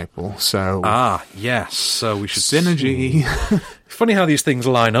out in April, so... yes, so we should... Synergy. Funny how these things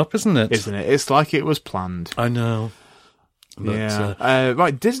line up, isn't it? Isn't it? It's like it was planned. I know. But,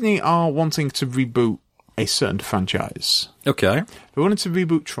 right, Disney are wanting to reboot a certain franchise. Okay. They wanted to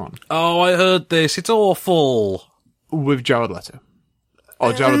reboot Tron. Oh, I heard this. It's awful. With Jared Leto.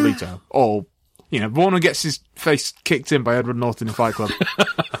 Or Jared Leto. Or, Warner gets his face kicked in by Edward Norton in Fight Club.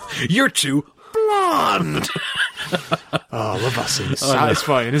 You're too blonde. I love that scene. It's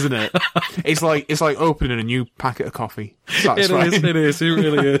satisfying, isn't it? It's like opening a new packet of coffee. Satisfying. It is. It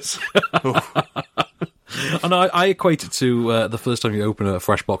really is. And I equate it to the first time you open a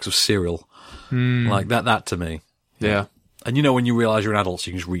fresh box of cereal. Like that to me. Yeah. And when you realise you're an adult, so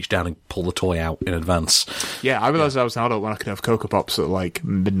you can just reach down and pull the toy out in advance. Yeah, I realised I was an adult when I could have Cocoa Pops at like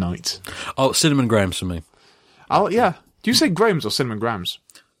midnight. Oh, Cinnamon Grahams for me. Oh, yeah. Do you say Grahams or Cinnamon Grahams?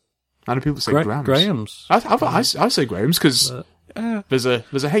 I know people say Grahams. Grahams. I say Grahams because there's a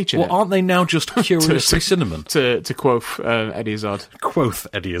H in it. Well, aren't they now just curiously cinnamon? To quoth Eddie Izzard. Quoth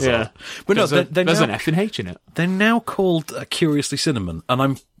Eddie Izzard. Yeah. But no, there's an F and H in it. They're now called Curiously Cinnamon,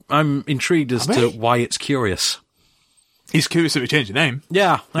 and I'm intrigued as to why it's curious. He's curious if he changed the name.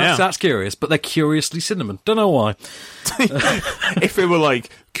 Yeah, that's curious, but they're Curiously Cinnamon. Don't know why. If they were like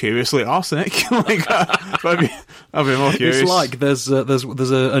Curiously Arsenic, like I'd be more curious. It's like there's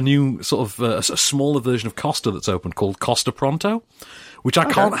a new sort of a smaller version of Costa that's opened called Costa Pronto, which I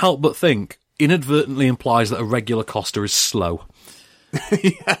can't help but think inadvertently implies that a regular Costa is slow.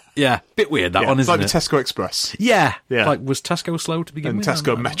 Yeah, bit weird that one, isn't it? Like the Tesco Express. Yeah. Like, was Tesco slow to begin with? And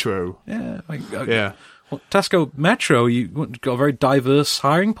Tesco Metro. Yeah. Yeah. Well, Tesco Metro, you got a very diverse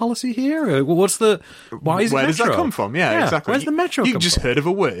hiring policy here? Why is it Where Metro? does that come from? Yeah, exactly. Where's the Metro come You've just from? heard of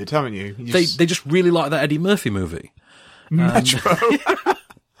a word, haven't you? They just really like that Eddie Murphy movie. Metro. Do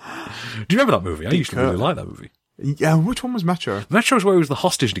you remember that movie? I used to really like that movie. Yeah, which one was Metro? Metro was where he was the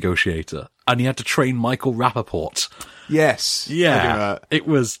hostage negotiator, and he had to train Michael Rappaport. Yes. Yeah. It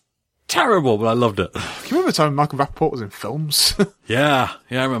was terrible, but I loved it. Can you remember the time Michael Rappaport was in films? Yeah,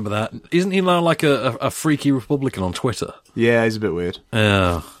 I remember that. Isn't he now like a freaky Republican on Twitter? Yeah, he's a bit weird.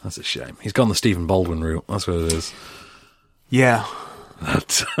 Yeah, that's a shame. He's gone the Stephen Baldwin route. That's what it is. Yeah.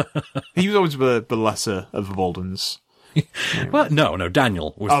 He was always the lesser of the Baldwins. Well, no,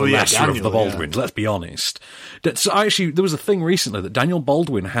 Daniel was the lesser of the Baldwins, let's be honest. So actually, there was a thing recently that Daniel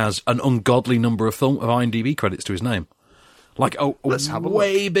Baldwin has an ungodly number of IMDb credits to his name. Like a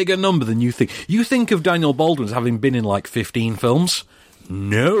way bigger number than you think. You think of Daniel Baldwin as having been in like 15 films?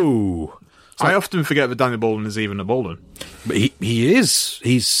 No. I often forget that Daniel Baldwin is even a Baldwin. But he is.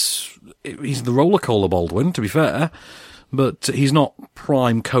 He's the roller cola Baldwin, to be fair. But he's not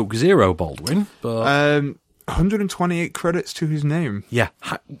prime Coke Zero Baldwin. But 128 credits to his name. Yeah.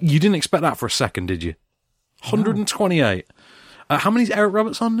 You didn't expect that for a second, did you? 128. How many's Eric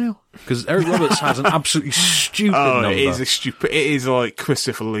Roberts on now? Because Eric Roberts has an absolutely stupid number. It is like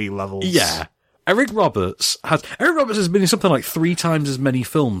Christopher Lee levels. Yeah. Eric Roberts has been in something like 3 times as many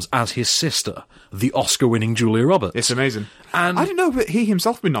films as his sister, the Oscar-winning Julia Roberts. It's amazing. And I didn't know that he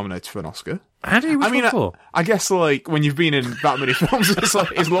himself been nominated for an Oscar. How did he I guess like when you've been in that many films,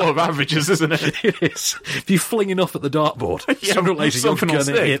 it's law of averages, isn't it? It is. If you fling enough at the dartboard, sooner or later you're going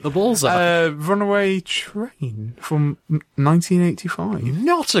to hit the bullseye. Runaway Train from 1985.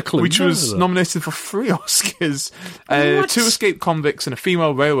 Not a clue. Which was nominated for 3 Oscars. 2 escaped convicts and a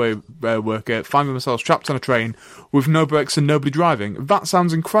female railway worker find themselves trapped on a train with no brakes and nobody driving. That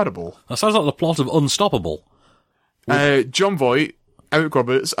sounds incredible. That sounds like the plot of Unstoppable. John Voight, Eric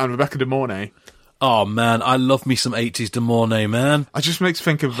Roberts, and Rebecca De Mornay. Oh, man, I love me some 80s De Mornay, man. I just makes me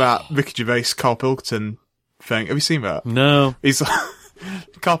think of that Ricky Gervais, Carl Pilkington thing. Have you seen that? No. He's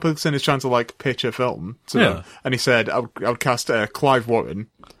Carl Pilkington is trying to, like, pitch a film to them, and he said, I would cast Clive Owen.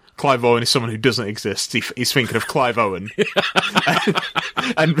 Clive Owen is someone who doesn't exist. He's thinking of Clive Owen.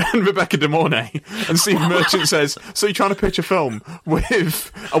 and Rebecca De Mornay. And Stephen Merchant says, so you're trying to pitch a film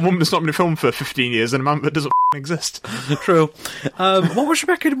with a woman that's not been in a film for 15 years and a man that doesn't exist. True. What was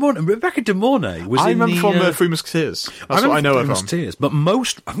Rebecca De Mornay? Rebecca De Mornay was I remember from Three Musketeers. That's what I know her from. But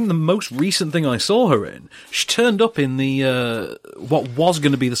I think the most recent thing I saw her in, she turned up in the what was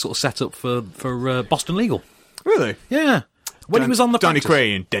going to be the sort of setup for Boston Legal. Really? Yeah. When he was on the Danny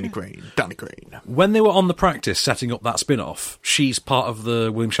Practice. Danny Crane. When they were on the Practice setting up that spin-off, she's part of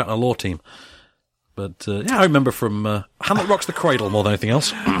the William Shatner law team. But, I remember from Hamlet Rocks the Cradle more than anything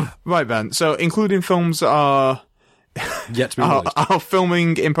else. Right, then. So, including films that are yet to be released. Are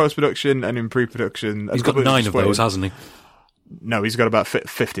filming in post-production and in pre-production. He's got 9 of those, hasn't he? No, he's got about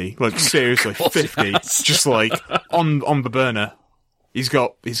 50. Like, seriously, 50. Just like, on the burner. He's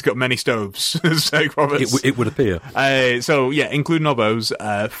got many stoves, Eric Roberts. It would appear. So, yeah, including all those,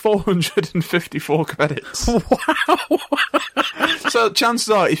 454 credits. Wow! So, chances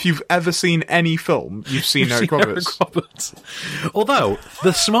are, if you've ever seen any film, you've seen Eric Roberts. Although,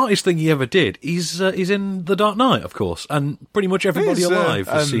 the smartest thing he ever did, he's in The Dark Knight, of course, and pretty much everybody alive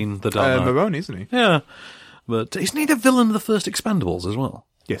has seen The Dark Knight. Maroni, isn't he? Yeah. But isn't he the villain of the first Expendables as well?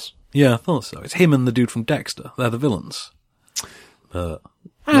 Yes. Yeah, I thought so. It's him and the dude from Dexter. They're the villains. They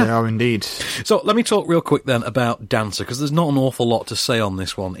are indeed. So let me talk real quick then about Dancer, because there's not an awful lot to say on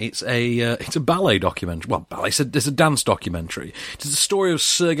this one. It's a ballet documentary. Well, it's a dance documentary. It's the story of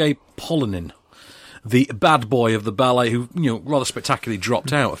Sergei Polonin, the bad boy of the ballet who, rather spectacularly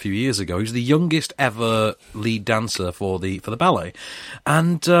dropped out a few years ago. He's the youngest ever lead dancer for the ballet.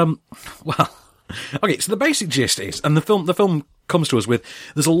 And, okay, so the basic gist is, and the film comes to us with,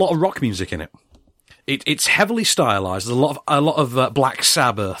 there's a lot of rock music in it. It's heavily stylized. There's a lot of Black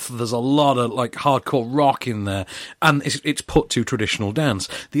Sabbath. There's a lot of like hardcore rock in there, and it's put to traditional dance.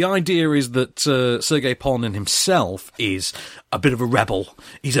 The idea is that Sergei Polonin himself is a bit of a rebel.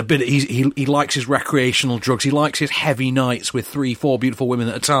 He likes his recreational drugs. He likes his heavy nights with 3-4 beautiful women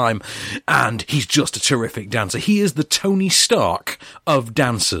at a time, and he's just a terrific dancer. He is the Tony Stark of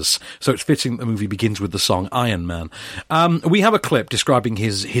dancers. So it's fitting the movie begins with the song Iron Man. We have a clip describing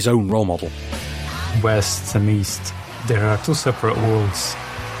his own role model. West and East, there are 2 separate worlds.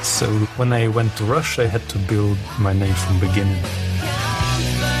 So when I went to Russia, I had to build my name from the beginning.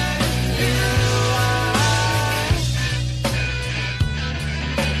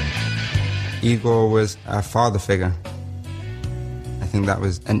 Igor was a father figure. I think that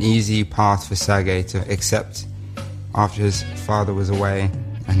was an easy path for Sergei to accept after his father was away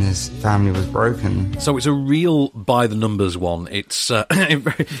and his family was broken. So it's a real by-the-numbers one. It's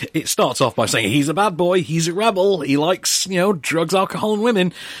it starts off by saying he's a bad boy, he's a rebel, he likes, drugs, alcohol and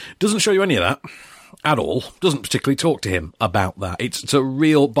women. Doesn't show you any of that. at all. Doesn't particularly talk to him about that. It's a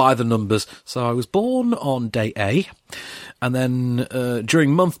real by the numbers. So I was born on day A, and then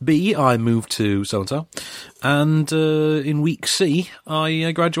during month B, I moved to so-and-so. And in week C,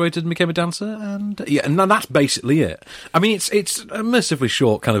 I graduated and became a dancer. And that's basically it. I mean, it's a massively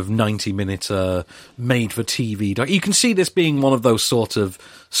short, kind of 90-minute made-for-TV. You can see this being one of those sort of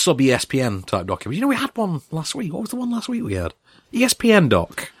sub-ESPN type documentaries. You know, we had one last week. What was the one last week we had? ESPN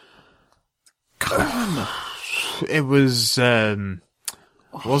doc. Can't remember. It was,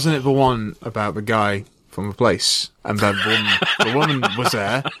 wasn't it the one about the guy from the place? And then the woman was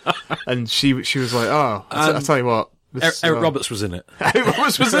there, and she was like, "Oh, I tell you what." Eric Roberts was in it. Eric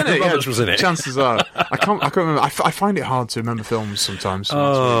Roberts was in it. Roberts was in it. Chances are, I can't remember. I find it hard to remember films sometimes.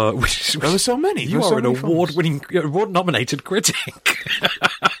 There were so many. You are an award-nominated critic.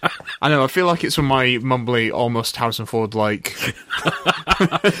 I know. I feel like it's from my mumbly, almost Harrison Ford like.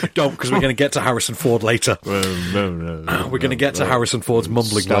 Don't, because we're going to get to Harrison Ford later. We're going to get to Harrison Ford's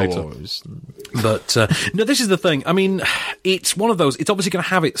mumbling Star later. Wars. But no, this is the thing. I mean, it's one of those. It's obviously going to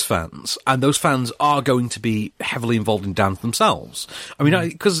have its fans, and those fans are going to be heavily involved in dance themselves. I mean,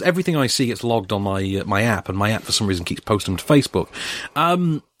 because everything I see gets logged on my app, and my app for some reason keeps posting them to Facebook.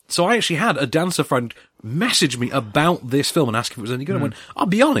 So I actually had a dancer friend message me about this film and ask if it was any good. I went, I'll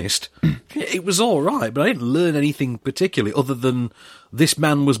be honest, it was all right, but I didn't learn anything particularly other than this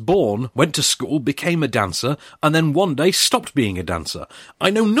man was born, went to school, became a dancer, and then one day stopped being a dancer. I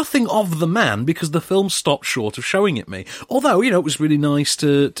know nothing of the man because the film stopped short of showing it me. Although, it was really nice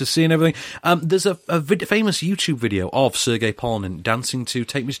to see and everything. There's a famous YouTube video of Sergei Polonin dancing to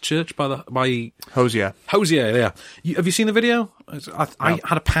Take Me to Church by Hosier. Hosier, yeah. Have you seen the video? I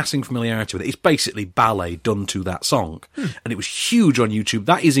had a passing familiarity with it. It's basically ballet done to that song. And it was huge on YouTube.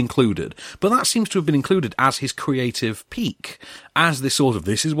 That is included. But that seems to have been included as his creative peak. As this sort of,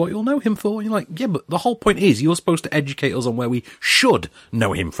 this is what you'll know him for. You're like, yeah, but the whole point is you're supposed to educate us on where we should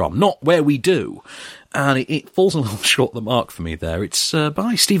know him from, not where we do. And it falls a little short of the mark for me there. It's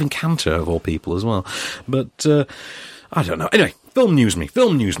by Stephen Cantor, of all people, as well. But I don't know. Anyway, film news me,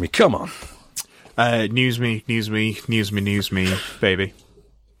 come on. News me, baby.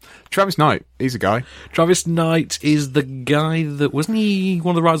 Travis Knight, he's a guy. Travis Knight is the guy that, wasn't he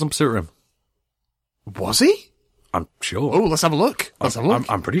one of the writers on Pacific Rim? Was he? I'm sure. Oh, let's have a look.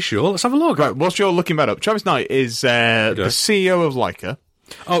 I'm pretty sure. Let's have a look. Right, whilst you're looking that up, Travis Knight is the CEO of Leica.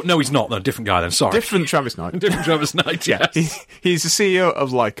 Oh, no, he's not. No, different guy then. Sorry. Different Travis Knight. Different Travis Knight, yes. He's the CEO of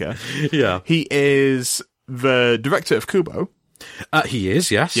Leica. Yeah. He is the director of Kubo. He is,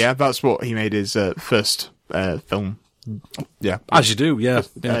 yes. Yeah, that's what he made his first film. Yeah. As you do, yeah.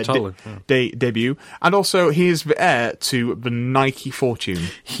 Totally. Debut. And also, he is the heir to the Nike fortune.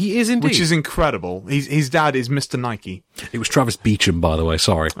 He is indeed. Which is incredible. His dad is Mr. Nike. It was Travis Beecham, by the way,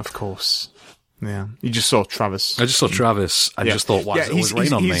 sorry. Of course. Yeah. You just saw Travis. I just saw Travis and just thought, why does it always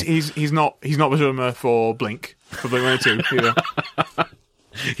rain on me? He's not the drummer for Blink. For Blink-182 either.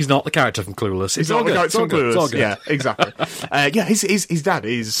 He's not the character from Clueless. He's not the character from Clueless. Yeah, exactly. His dad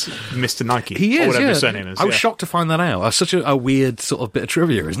is Mr. Nike. He is, or whatever his surname is. I was shocked to find that out. That's such a weird sort of bit of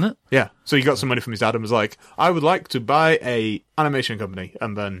trivia, isn't it? Yeah. So he got some money from his dad and was like, I would like to buy a animation company.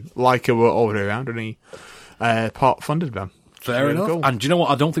 And then Leica were already around and he part-funded them. Fair enough. Cool. And do you know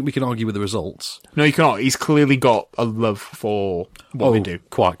what? I don't think we can argue with the results. No, you can't. He's clearly got a love for what they do.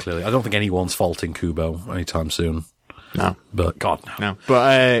 Quite clearly. I don't think anyone's faulting Kubo anytime soon. No. But, God, no.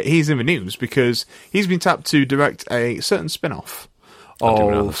 But he's in the news because he's been tapped to direct a certain spin-off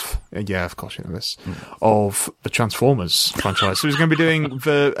of... Yeah, of course you know this. Of the Transformers franchise. So he's going to be doing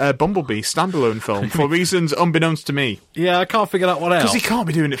the Bumblebee standalone film for reasons unbeknownst to me. Yeah, I can't figure that one out. Because he can't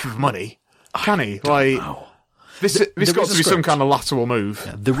be doing it for the money, can he? This got to be some kind of lateral move.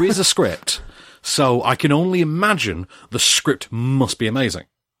 Yeah, there is a script, so I can only imagine the script must be amazing.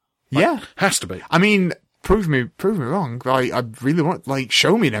 Has to be. I mean... Prove me wrong. I really want,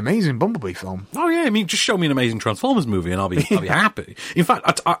 show me an amazing Bumblebee film. Oh yeah, I mean, just show me an amazing Transformers movie and I'll be happy. In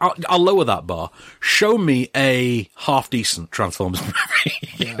fact, I'll lower that bar. Show me a half-decent Transformers movie.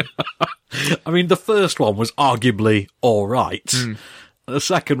 Yeah. I mean, the first one was arguably alright. The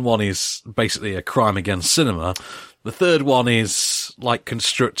second one is basically a crime against cinema. The third one is,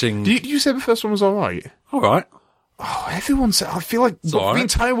 constructing... Did you say the first one was alright? Alright. Oh, everyone said. I feel like the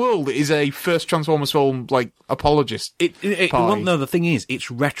entire world is a first Transformers film, apologist. Well, no, the thing is, it's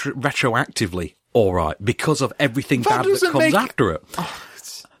retroactively all right because of everything bad that comes after it.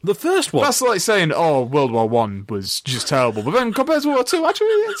 The first one. That's like saying, World War I was just terrible. But then compared to World War II, actually,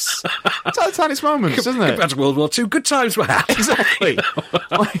 it's at its moments, isn't it? Compared to World War II, good times were had. Exactly.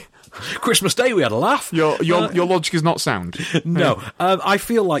 Christmas Day we had a laugh. Your logic is not sound. No. I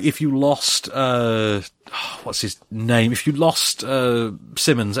feel like if you lost... what's his name? If you lost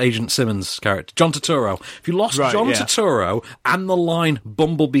Simmons, Agent Simmons' character, John Turturro. If you lost John Turturro and the line,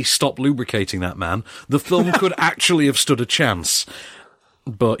 Bumblebee stop lubricating that man, the film could actually have stood a chance.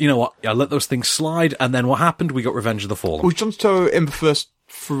 But you know what? I let those things slide, and then what happened? We got Revenge of the Fallen. Was John Turturro in the first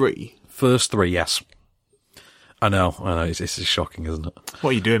 3? First 3, yes. I know. It's just shocking, isn't it? What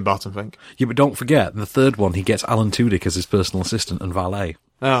are you doing, Barton Fink? Yeah, but don't forget, the third one, he gets Alan Tudyk as his personal assistant and valet.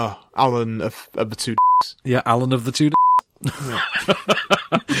 Oh, Alan of the 2 Yeah, Alan of the 2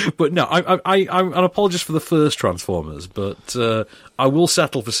 But no, I'm an apologist for the first Transformers, but I will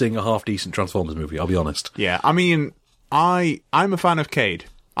settle for seeing a half-decent Transformers movie, I'll be honest. Yeah, I mean, I'm a fan of Cade.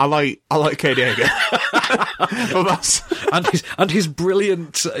 I like Cade Yeager. and his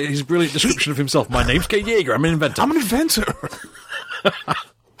brilliant description of himself. My name's Cade Yeager. I'm an inventor. I'm an inventor.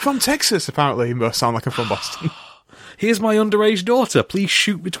 From Texas, apparently. He must sound like I'm from Boston. Here's my underage daughter. Please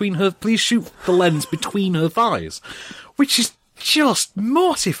shoot the lens between her thighs, which is just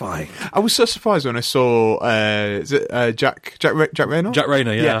mortifying. I was so surprised when I saw Jack Rayner? Jack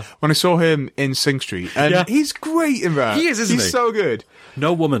Rayner, yeah. When I saw him in Sing Street, and he's great in that. He is, isn't he? He's so good.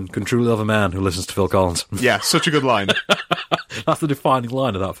 No woman can truly love a man who listens to Phil Collins. Yeah, such a good line. That's the defining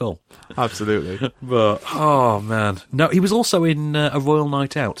line of that film. Absolutely. But, oh man. No, he was also in A Royal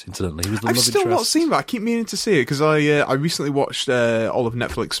Night Out, incidentally. He was the I've love still interest. not seen that. I keep meaning to see it, because I recently watched all of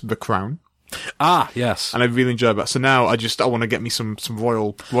Netflix The Crown. Ah, yes. And I really enjoyed that. So now I want to get me some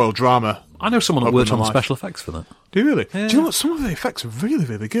royal drama. I know someone that worked on special effects for that. Do you really? Yeah. Do you know what? Some of the effects are really,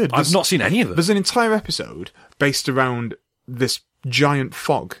 really good. I've not seen any of them. There's an entire episode based around this giant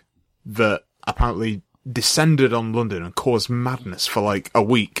fog that apparently descended on London and caused madness for like a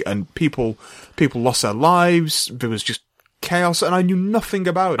week, and people lost their lives. There was just chaos, and I knew nothing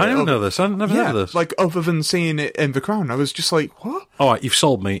about it. I didn't know this. I never heard of this. Like, other than seeing it in The Crown, I was just like, what? Alright, you've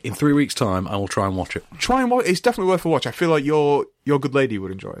sold me. In 3 weeks' time, I will try and watch it. Try and watch it. It's definitely worth a watch. I feel like your good lady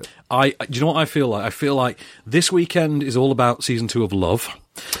would enjoy it. Do you know what I feel like? I feel like this weekend is all about season 2 of Love.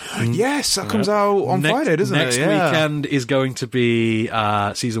 Yes, that comes out on Friday, doesn't it? Next weekend is going to be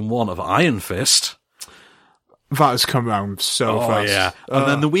season 1 of Iron Fist. That has come around so fast. Yeah. And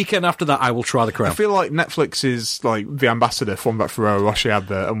then the weekend after that, I will try The Crown. I feel like Netflix is like the ambassador for that Ferrero Rocher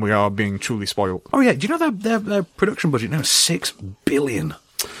advert, and we are being truly spoiled. Oh yeah, do you know their production budget now is $6 billion?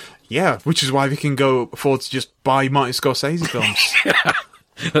 Yeah, which is why they can go afford to just buy Martin Scorsese films.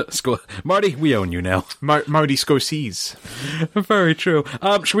 Marty, we own you now. Marty Scorsese. Very true.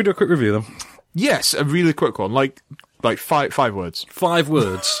 Should we do a quick review then? Yes, a really quick one, like 5 words. 5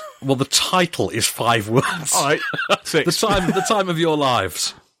 words. Well, the title is 5 words. All right, 6. The time of your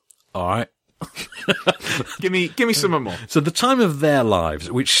lives. All right. Give me some more. So, The Time of Their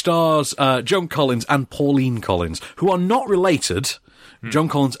Lives, which stars Joan Collins and Pauline Collins, who are not related. Joan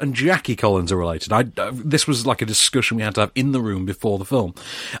Collins and Jackie Collins are related. This was like a discussion we had to have in the room before the film.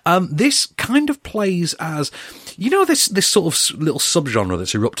 This kind of plays as, you know, this sort of little subgenre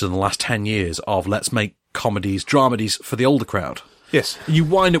that's erupted in the last 10 years of let's make comedies, dramedies for the older crowd. Yes. You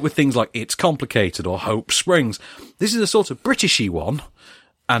wind up with things like It's Complicated or Hope Springs. This is a sort of Britishy one,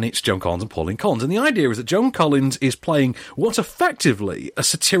 and it's Joan Collins and Pauline Collins. And the idea is that Joan Collins is playing what's effectively a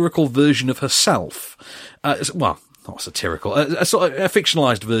satirical version of herself. Not satirical, a sort of a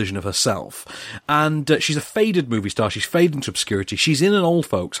fictionalised version of herself. And she's a faded movie star. She's faded into obscurity. She's in an old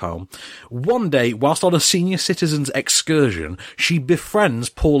folks' home. One day, whilst on a senior citizens excursion, she befriends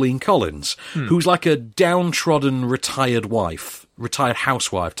Pauline Collins, who's like a downtrodden retired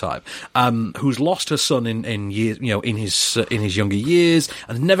housewife type, who's lost her son in years, in his younger years,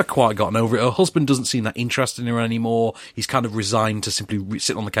 and never quite gotten over it. Her husband doesn't seem that interested in her anymore. He's kind of resigned to simply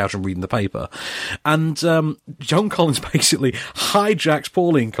sit on the couch and reading the paper. And Joan Collins basically hijacks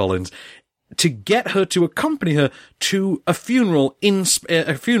Pauline Collins to get her to accompany her to a funeral in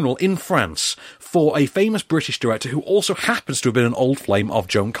France for a famous British director who also happens to have been an old flame of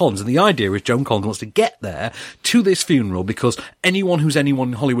Joan Collins. And the idea is Joan Collins wants to get there to this funeral because anyone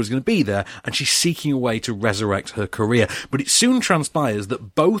in Hollywood is going to be there, and she's seeking a way to resurrect her career. But it soon transpires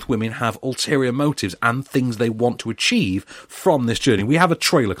that both women have ulterior motives and things they want to achieve from this journey. We have a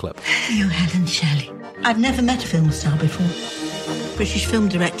trailer clip. You, Helen Shelley. I've never met a film star before. British film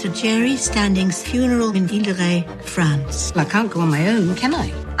director Jerry Standing's funeral in Villeray, France. I can't go on my own, can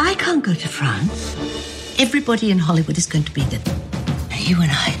I? I can't go to France. Everybody in Hollywood is going to be there. Now, you and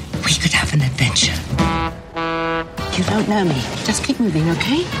I, we could have an adventure. You don't know me. Just keep moving,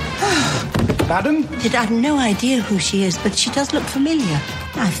 okay? Madam? I've no idea who she is, but she does look familiar.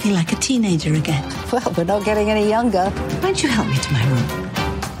 I feel like a teenager again. Well, we're not getting any younger. Why don't you help me to my room?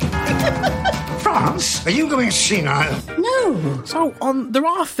 France, are you going senile? No. So, there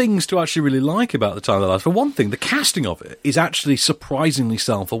are things to actually really like about The Time of Their Lives. For one thing, the casting of it is actually surprisingly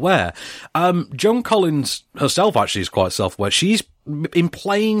self-aware. Joan Collins herself actually is quite self-aware. She's in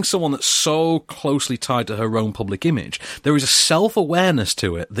playing someone that's so closely tied to her own public image. There is a self-awareness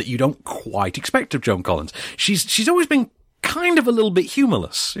to it that you don't quite expect of Joan Collins. She's always been kind of a little bit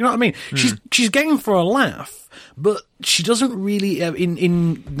humorless. You know what I mean? She's game for a laugh, but she doesn't really,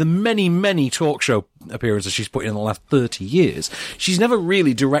 in the many talk show appearances she's put in the last 30 years, she's never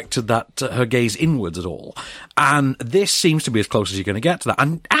really directed that her gaze inwards at all. And this seems to be as close as you're going to get to that.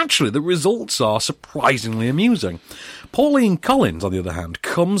 And actually, the results are surprisingly amusing. Pauline Collins, on the other hand,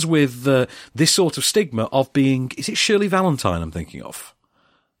 comes with this sort of stigma of being, is it Shirley Valentine I'm thinking of?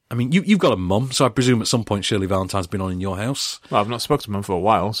 I mean, you've got a mum, so I presume at some point Shirley Valentine's been on in your house. Well, I've not spoken to mum for a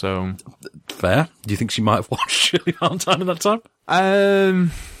while, so... Fair. Do you think she might have watched Shirley Valentine at that time?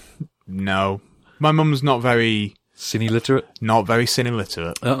 No. My mum's not very... Cine literate? Not very cine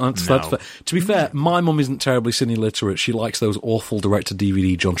literate. That's fair. To be fair, my mum isn't terribly cine literate. She likes those awful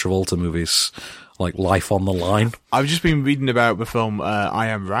direct-to-DVD John Travolta movies, like Life on the Line. I've just been reading about the film I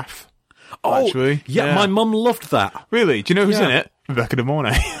Am Wrath. Oh, actually. Yeah, my mum loved that. Really? Do you know who's in it? Rebecca De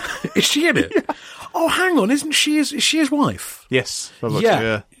Mornay. Is she in it? Yeah. Oh, hang on, is she his wife? Yes.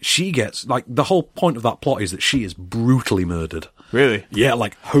 Yeah. She gets, like, the whole point of that plot is that she is brutally murdered. Really? Yeah,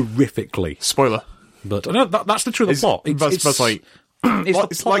 like, horrifically. Spoiler. But no, that's the truth of the plot. It's like...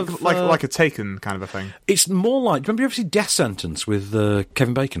 It's like a Taken kind of a thing. It's more like... Remember you ever see Death Sentence with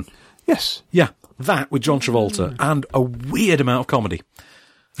Kevin Bacon? Yes. Yeah, that with John Travolta and a weird amount of comedy.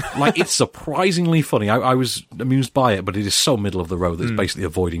 Like, it's surprisingly funny. I was amused by it, but it is so middle of the road that it's basically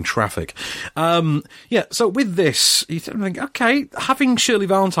avoiding traffic. So with this, you think, okay, having Shirley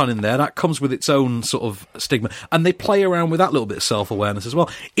Valentine in there, that comes with its own sort of stigma. And they play around with that little bit of self-awareness as well.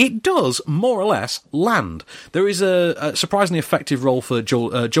 It does, more or less, land. There is a surprisingly effective role for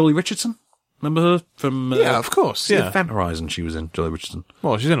Jolie Richardson. Remember her from... yeah, of course, yeah. Event Horizon she was in, Jolie Richardson.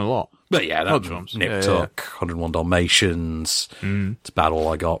 Well, she's in a lot. But yeah, that Nip Tuck, 101 Dalmatians. It's about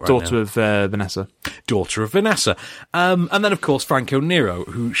all I got right Daughter now. of Vanessa. Daughter of Vanessa. And then, of course, Franco Nero,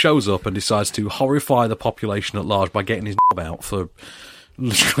 who shows up and decides to horrify the population at large by getting his knob out for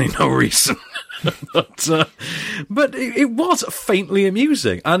literally no reason. But it was faintly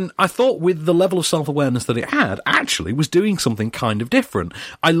amusing. And I thought with the level of self-awareness that it had, actually was doing something kind of different.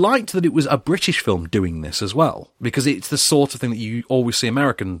 I liked that it was a British film doing this as well, because it's the sort of thing that you always see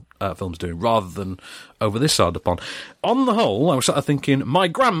American films doing, rather than over this side of the pond. On the whole, I was sort of thinking, my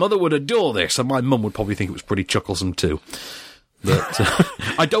grandmother would adore this, and my mum would probably think it was pretty chucklesome too. But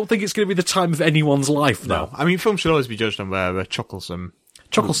I don't think it's going to be the time of anyone's life, though. No. I mean, films should always be judged on their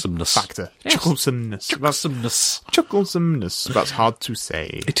chucklesomeness factor. Yes. Chucklesomeness. Chucklesomeness. That's hard to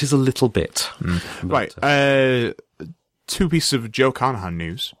say. It is a little bit. Right. 2 pieces of Joe Carnahan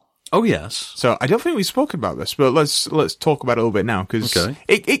news. Oh, yes. So I don't think we've spoken about this, but let's talk about it a little bit now, because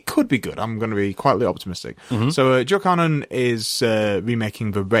it could be good. I'm going to be quietly optimistic. So Joe Carnahan is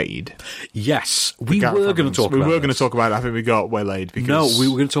remaking The Raid. Yes. We were going to talk about it. We were going to talk about it. I think we got waylaid. Because... No, we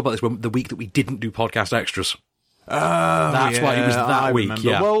were going to talk about this the week that we didn't do podcast extras. That's why it was that week. Remember.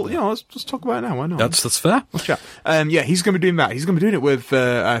 Yeah. Well, let's just talk about it now. Why not? That's fair. Let's chat. He's going to be doing that. He's going to be doing it with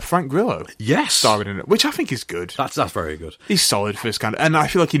Frank Grillo. Yes, starring in it, which I think is good. That's very good. He's solid for this kind of, and I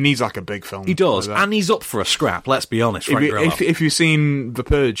feel like he needs like a big film. He does, and he's up for a scrap. Let's be honest, Frank Grillo. If you've seen The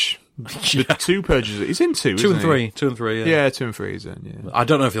Purge. The 2 Purges. He's in 2, Two and three. Yeah, 2 and 3 he's in. Yeah. I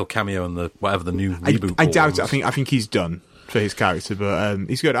don't know if he'll cameo in the new reboot. I doubt it. I think he's done for his character, but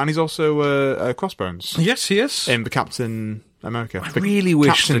he's good, and he's also Crossbones. Yes, he is in the Captain America. I really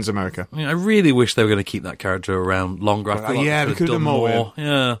wish Captain's America. I really wish they were going to keep that character around longer. I feel they could have done more.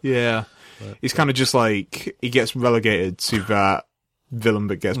 Yeah. He's kind of just like he gets relegated to that villain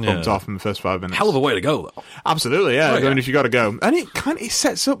that gets bumped off in the first 5 minutes. Hell of a way to go, though. Absolutely, yeah. I mean, if you got to go, and it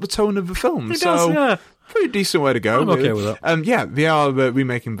sets up the tone of the film. It does, yeah. Pretty decent way to go. I'm okay with that. They are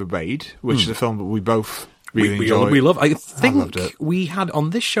remaking The Raid, which is a film that we both really enjoy. We love. I think we had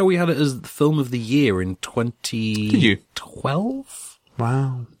on this show. We had it as the film of the year in 2012.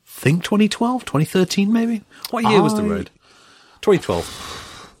 Wow. I think 2012, 2013, maybe. What year was The Raid? 2012.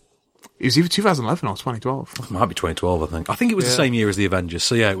 It was either 2011 or 2012. It might be 2012, I think. I think it was the same year as The Avengers,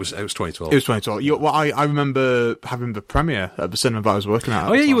 so yeah, it was 2012. It was 2012. Well, I remember having the premiere at the cinema that I was working at.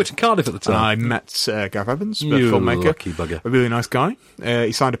 Oh yeah, you were in Cardiff at the time. I met Gav Evans, the you filmmaker. Lucky bugger. A really nice guy.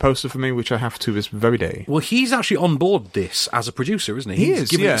 He signed a poster for me, which I have to this very day. Well, he's actually on board this as a producer, isn't he?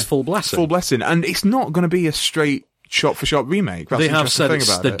 He's giving it his full blessing. Full blessing. And it's not going to be a straight shot-for-shot remake. That's they have said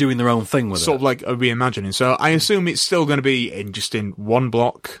they're doing their own thing with it. Sort of like a reimagining. So I assume it's still going to be in one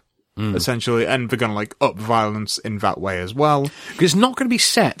block. essentially, and they're going to like up violence in that way as well. Because it's not going to be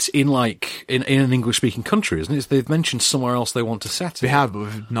set in like in an English-speaking country, isn't it? They've mentioned somewhere else they want to set it. They have, but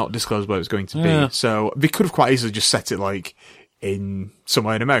they've not disclosed where it's going to be. So they could have quite easily just set it like in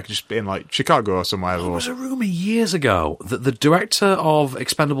somewhere in America, just in like Chicago or somewhere. There was a rumour years ago that the director of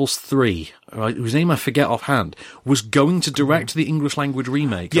Expendables 3, right, whose name I forget offhand, was going to direct the English language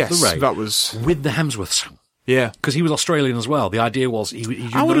remake of The Raid. That was with the Hemsworths. Yeah, because he was Australian as well. The idea was he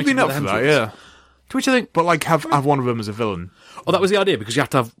I would have been up for that. Yeah. What do you think? But like have one of them as a villain. Oh, that was the idea, because you have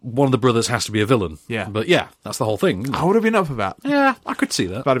to have one of the brothers has to be a villain. Yeah. But yeah, that's the whole thing. Isn't it? I would have been up for that. Yeah, I could see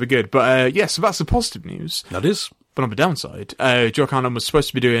that. That'd be good. But so that's the positive news. That is. But on the downside, Joe Carnahan was supposed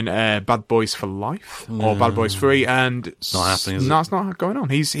to be doing Bad Boys for Life or Bad Boys 3, and it's not happening. Is it? No, it's not going on.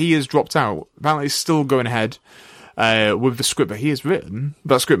 He has dropped out. Apparently, he's still going ahead with the script that he has written.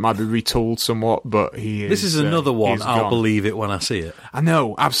 That script might be retooled somewhat, but he is. This is another one. I'll believe it when I see it. I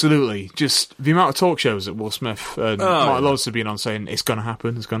know, absolutely. Just the amount of talk shows that Will Smith and Mark Lawrence have been on saying it's going to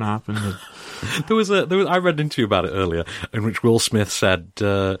happen. It's going to happen. There was I read an interview about it earlier in which Will Smith said,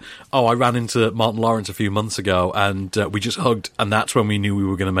 I ran into Martin Lawrence a few months ago and we just hugged, and that's when we knew we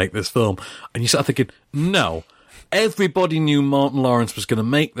were going to make this film. And you start thinking, no, everybody knew Martin Lawrence was going to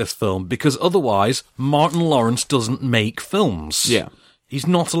make this film, because otherwise Martin Lawrence doesn't make films. Yeah. He's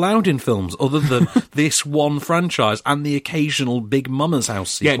not allowed in films other than this one franchise and the occasional Big Mama's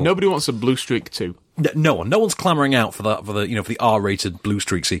House sequel. Yeah, nobody wants a Blue Streak 2. No one's clamouring out for the R-rated Blue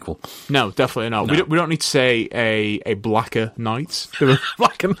Streak sequel. No, definitely not. No. We don't need to say a Blacker Night.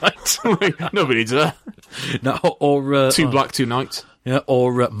 Blacker Night. Nobody needs that. No, or Two Black, Two Night. Yeah,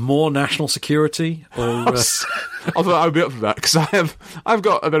 or more national security. Or I thought I would be up for that, because I've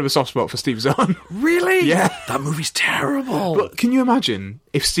got a bit of a soft spot for Steve Zahn. Really? Yeah, that movie's terrible. But can you imagine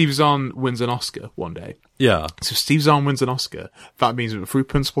if Steve Zahn wins an Oscar one day? Yeah. So if Steve Zahn wins an Oscar, that means that the three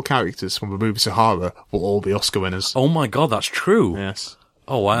principal characters from the movie Sahara will all be Oscar winners. Oh my god, that's true. Yes.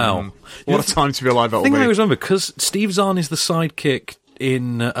 Oh wow. What a time to be alive. The thing I always remember, because Steve Zahn is the sidekick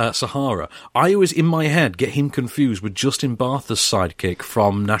in Sahara, I always, in my head, get him confused with Justin Bartha's sidekick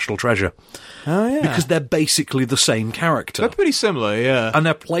from National Treasure. Oh, yeah. Because they're basically the same character. They're pretty similar, yeah. And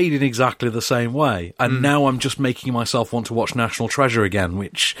they're played in exactly the same way. And now I'm just making myself want to watch National Treasure again,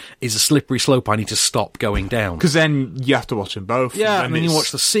 which is a slippery slope I need to stop going down. Because then you have to watch them both. Yeah, and then you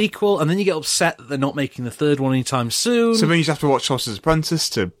watch the sequel, and then you get upset that they're not making the third one anytime soon. So then you just have to watch Sorcerer's Apprentice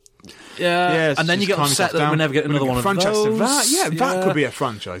to... Yeah, and then you get upset that we never get another one of those. That could be a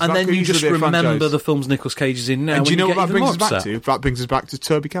franchise. And then you just remember the films Nicolas Cage is in now. And do you know what that brings us back to? That brings us back to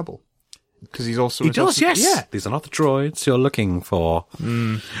Toby Kebbell. Because he's also... He does, yes. Yeah. These are not the droids you're looking for.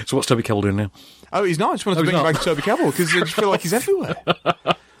 So what's Toby Kebbell doing now? Oh, he's not. I just wanted to bring back Toby Kebbell, because I just feel like he's everywhere.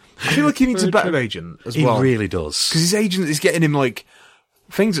 I feel like he needs a better agent as well. He really does. Because his agent is getting him, like,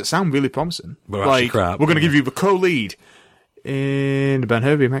 things that sound really promising. But like, crap. We're going to give you the co-lead in the Ben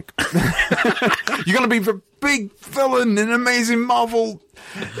Hur remake. You're going to be the big villain in Amazing Marvel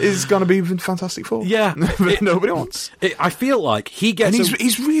is going to be in Fantastic Four. Yeah. Nobody wants. I feel like he gets... And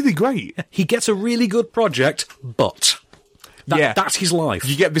he's really great. He gets a really good project, but... That's his life.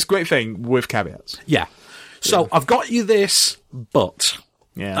 You get this great thing with caveats. Yeah. So, I've got you this, but...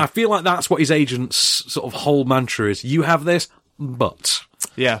 Yeah. I feel like that's what his agent's sort of whole mantra is. You have this, but...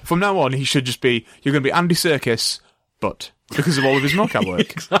 Yeah. From now on, he should just be... You're going to be Andy Serkis, but... Because of all of his mocap work.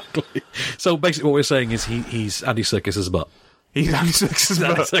 Exactly. So basically what we're saying is he's Andy Serkis's butt. He's Andy Serkis's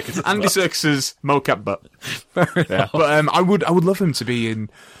butt. Andy Serkis's mocap butt. Fair enough. But I would love him to be in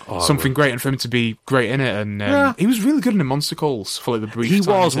something great, and for him to be great in it. And he was really good in Monster Calls for like the brief time. He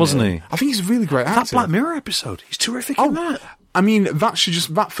was, wasn't he? I think he's a really great actor. That Black Mirror episode, he's terrific in that. I mean,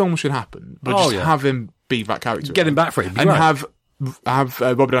 that film should happen, but have him be that character. Get him back for it. And have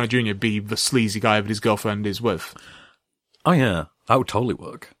Robert Downey Jr. be the sleazy guy that his girlfriend is with. Oh yeah, that would totally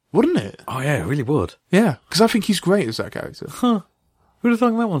work. Wouldn't it? Oh yeah, it really would. Yeah, because I think he's great as that character. Huh. Who'd have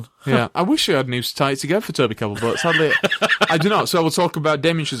thought that one? Yeah, I wish I had news to tie it together for Toby Kebbell, but sadly, I do not. So we'll talk about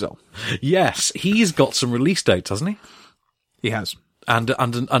Damien Chazelle. Yes, he's got some release dates, hasn't he? He has. And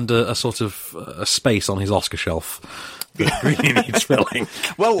a sort of a space on his Oscar shelf that really needs filling.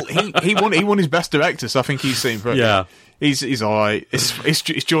 Well, he won his Best Director, so I think he's seen pretty. Yeah. He's all right. It's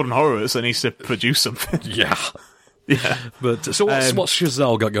Jordan Horowitz that needs to produce something. Yeah. Yeah, but so what's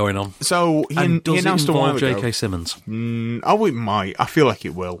Chazelle got going on? So he announced a while ago. J.K. Simmons. It might. I feel like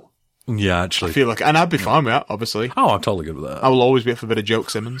it will. Yeah, actually, I feel like, and I'd be fine with that. Obviously, I'm totally good with that. I will always be up for a bit of Joke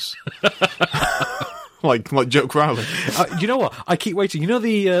Simmons, like Joe Crowley. You know what? I keep waiting. You know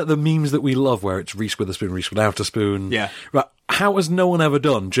the memes that we love, where it's Reese Witherspoon, Reese Witherspoon. Yeah. Right. How has no one ever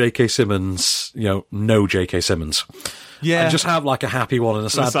done J.K. Simmons? No J.K. Simmons. Yeah. And just have like a happy one and a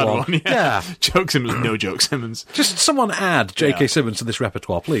sad one. Yeah. Joke Simmons, no Joke Simmons. Just someone add J.K. Simmons to this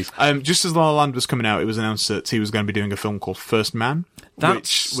repertoire, please. Just as La La Land was coming out, it was announced that he was going to be doing a film called First Man,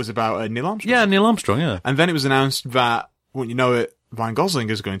 which was about Neil Armstrong. Yeah, Neil Armstrong, yeah. And then it was announced that, wouldn't you know it, Ryan Gosling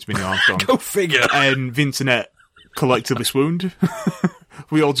is going to be Neil Armstrong. Go figure. And the internet collectively swooned.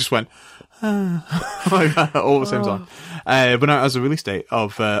 We all just went, like that all at the same time. But now it has a release date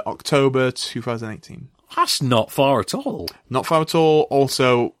of October 2018. That's not far at all. Not far at all.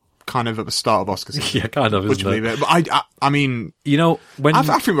 Also, kind of at the start of Oscar season. Yeah, kind of, Would you believe it? But I mean... You know, when... I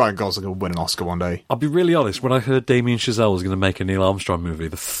think Ryan Gosling will win an Oscar one day. I'll be really honest, when I heard Damien Chazelle was going to make a Neil Armstrong movie,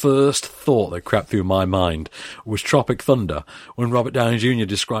 the first thought that crept through my mind was Tropic Thunder, when Robert Downey Jr.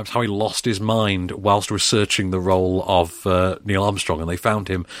 describes how he lost his mind whilst researching the role of Neil Armstrong, and they found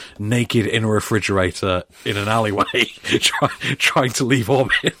him naked in a refrigerator in an alleyway, trying to leave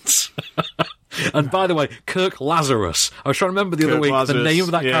orbit. And by the way, Kirk Lazarus. I was trying to remember the other week the name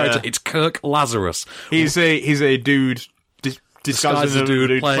of that character. It's Kirk Lazarus. He's a dude disguised as a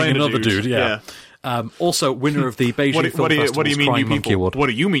dude playing another dude. Yeah. Also, winner of the Beijing Film Festival's Crying Monkey Award. What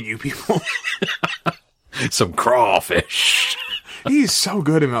do you mean, you people? Some crawfish. He's so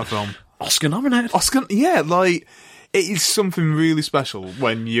good in that film. Oscar nominated. It is something really special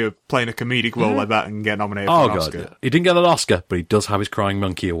when you're playing a comedic role like that and get nominated for an Oscar. Yeah. He didn't get an Oscar, but he does have his Crying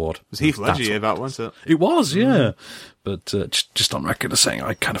Monkey Award. It was Heath Ledger that, wasn't it? It was, yeah. But just on record as saying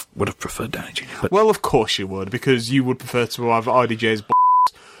I kind of would have preferred Downey Jr. But... Well, of course you would, because you would prefer to have RDJ's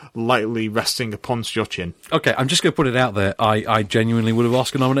lightly resting upon your chin. Okay, I'm just going to put it out there. I genuinely would have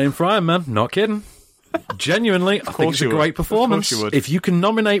Oscar nominated him for Iron Man. Not kidding. Genuinely, I think it's a great performance. If you can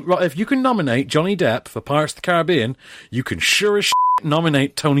nominate Johnny Depp for Pirates of the Caribbean, you can sure as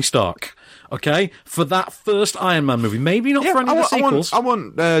nominate Tony Stark. Okay, for that first Iron Man movie, maybe not for any of the sequels. I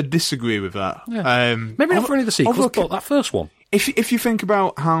won't disagree with that. Yeah. Maybe not for any of the sequels, but that first one. If you think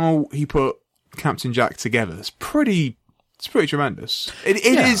about how he put Captain Jack together, it's pretty tremendous.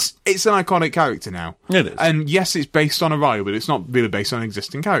 It's an iconic character now. It is. And yes, it's based on a ride, but it's not really based on an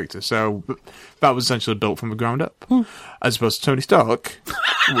existing character. So that was essentially built from the ground up. As opposed to Tony Stark,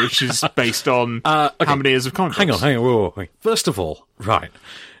 which is based on how many years of comic books. Hang on, wait. First of all, right.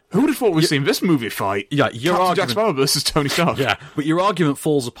 Who would have thought we'd seen this movie fight? Yeah, Captain Jack Sparrow versus Tony Stark. Yeah, but your argument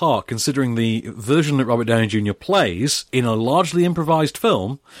falls apart considering the version that Robert Downey Jr. plays in a largely improvised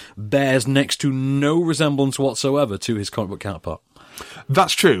film bears next to no resemblance whatsoever to his comic book counterpart.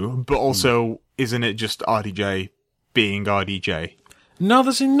 That's true, but also, isn't it just RDJ being RDJ? No,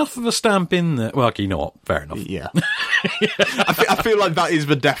 there's enough of a stamp in there. Well, okay, you know what? Fair enough. Yeah. I feel like that is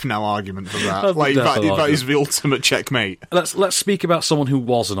the death knell argument for that. That is the ultimate checkmate. Let's speak about someone who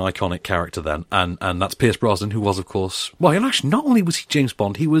was an iconic character then, and that's Pierce Brosnan, who was, of course... Well, actually, not only was he James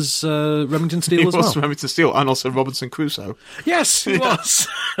Bond, he was Remington Steele as well. He was Remington Steele, and also Robinson Crusoe. Yes, he was.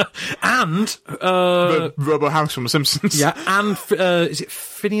 And... Robo House from The Simpsons. Yeah, and is it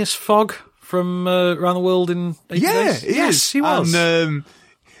Phineas Fogg? From Around the World in 80 Days? Yes, he was. And,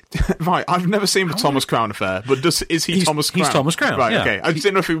 right, I've never seen the Thomas Crown affair, but is he Thomas Crown? He's Thomas Crown, right, yeah. Okay. I just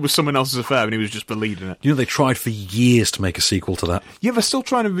didn't know if it was someone else's affair and he was just the lead in it. You know, they tried for years to make a sequel to that. Yeah, they're still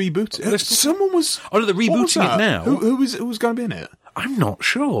trying to reboot it. Someone was... Oh, no, they're rebooting it now. Who was going to be in it? I'm not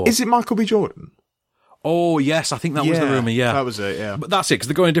sure. Is it Michael B. Jordan? Oh, yes, I think that was the rumour, yeah. That was it, yeah. But that's it, because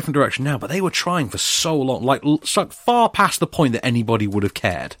they're going a different direction now. But they were trying for so long, like far past the point that anybody would have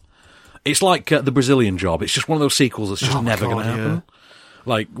cared. It's like The Brazilian Job. It's just one of those sequels that's just never going to happen. Yeah.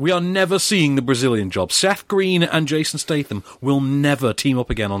 Like, we are never seeing The Brazilian Job. Seth Green and Jason Statham will never team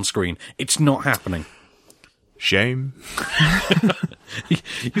up again on screen. It's not happening. Shame.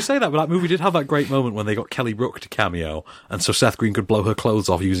 You say that, but that movie did have that great moment when they got Kelly Brook to cameo, and so Seth Green could blow her clothes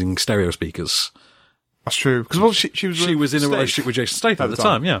off using stereo speakers. That's true. Because she was in a relationship with Jason Statham at the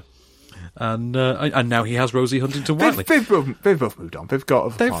time, yeah. And now he has Rosie Huntington-Whiteley. They've both moved on. They've got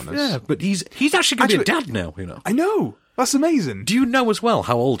other partners. Yeah, but he's actually going to be a dad now, you know. I know. That's amazing. Do you know as well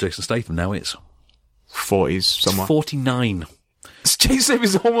how old Jason Statham now is? 40s, somewhere. 49. Jason Statham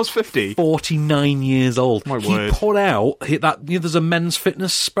is almost 50. 49 years old. My word. He put out that. There's a men's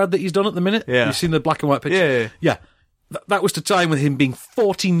fitness spread that he's done at the minute. Yeah. You've seen the black and white picture? Yeah. That was to time with him being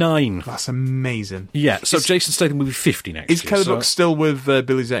 49. That's amazing. Yeah, so Jason Statham will be 50 next year. Is Kelly Brook still with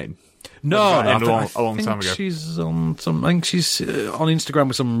Billy Zane? No, a long time ago. She's on I think she's on Instagram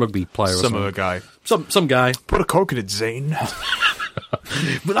with some rugby player. Some other guy. Some guy. Put a cork in it, Zane.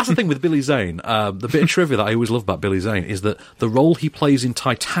 But that's the thing with Billy Zane. The bit of trivia that I always love about Billy Zane is that the role he plays in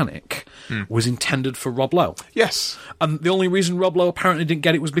Titanic was intended for Rob Lowe. Yes. And the only reason Rob Lowe apparently didn't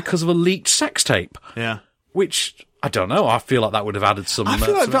get it was because of a leaked sex tape. Yeah. which I don't know. I feel like that would have added some. I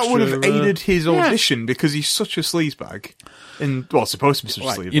feel like some that would have extra, aided his audition because he's such a sleazebag. Supposed to be such a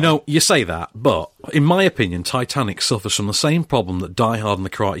sleazebag. You know, you say that, but in my opinion, Titanic suffers from the same problem that Die Hard and the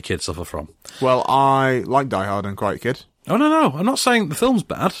Karate Kid suffer from. Well, I like Die Hard and Karate Kid. Oh no! I'm not saying the film's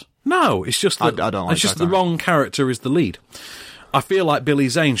bad. No, it's just that I don't like it's just Titanic. the wrong character is the lead. I feel like Billy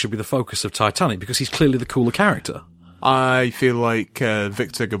Zane should be the focus of Titanic because he's clearly the cooler character. I feel like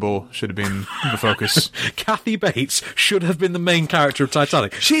Victor Gabor should have been the focus. Kathy Bates should have been the main character of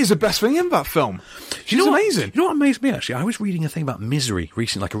Titanic. She is the best thing in that film. She's amazing. You know what amazed me, actually? I was reading a thing about Misery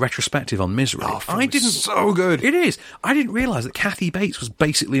recently, like a retrospective on Misery. Oh, so good. It is. I didn't realise that Kathy Bates was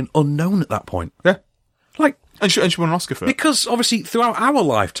basically an unknown at that point. Yeah. Like, and she won an Oscar for it. Because, obviously, throughout our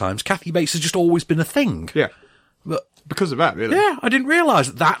lifetimes, Kathy Bates has just always been a thing. Yeah. But because of that, really. Yeah, I didn't realise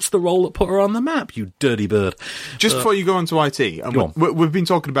that's the role that put her on the map, you dirty bird. Just before you go on to IT, we've been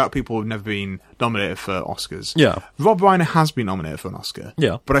talking about people who've never been nominated for Oscars. Yeah. Rob Reiner has been nominated for an Oscar.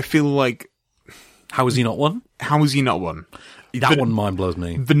 Yeah. But I feel like... How has he not won? How has he not won? That one mind blows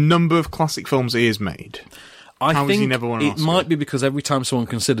me. The number of classic films he has made. I How think has he never won an it Oscar? might be because every time someone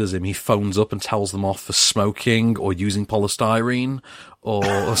considers him, he phones up and tells them off for smoking or using polystyrene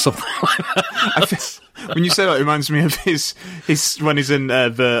or something like that. When you say that, it reminds me of his when he's in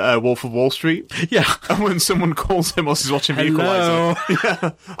the Wolf of Wall Street. Yeah. And when someone calls him whilst he's watching The Equalizer.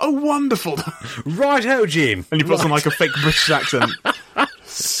 Yeah. Oh, wonderful. Righto, Jim. And he puts on like a fake British accent.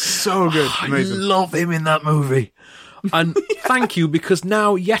 So good. Amazing. I love him in that movie. And thank you, because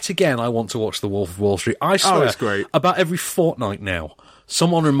now, yet again, I want to watch The Wolf of Wall Street. I swear, it's great. About every fortnight now,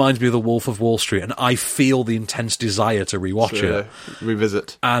 someone reminds me of The Wolf of Wall Street, and I feel the intense desire to rewatch it.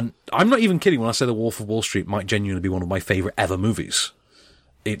 Revisit. And I'm not even kidding when I say The Wolf of Wall Street might genuinely be one of my favourite ever movies.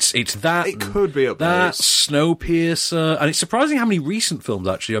 It's that. It could be up there. That, Snowpiercer, and it's surprising how many recent films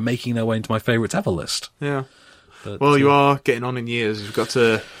actually are making their way into my favourites ever list. Yeah. But, well, you are getting on in years. You've got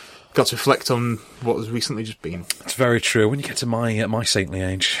to reflect on what has recently just been. It's very true. When you get to my saintly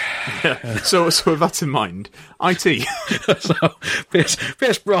age. Yeah. So with that in mind, IT. So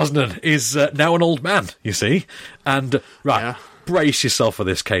Pierce Brosnan is now an old man, you see. And, brace yourself for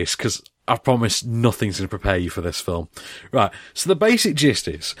this case, because I promise nothing's going to prepare you for this film. Right, so the basic gist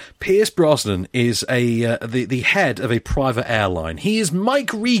is, Pierce Brosnan is the head of a private airline. He is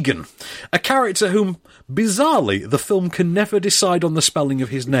Mike Regan, a character whom, bizarrely, the film can never decide on the spelling of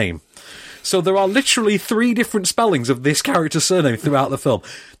his name. So there are literally 3 different spellings of this character's surname throughout the film.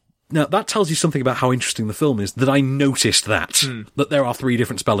 Now, that tells you something about how interesting the film is, that I noticed that there are 3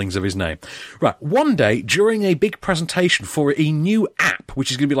 different spellings of his name. Right, one day, during a big presentation for a new app,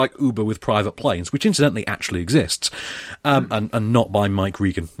 which is going to be like Uber with private planes, which incidentally actually exists, and not by Mike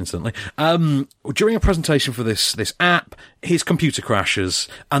Regan, incidentally, during a presentation for this app, his computer crashes,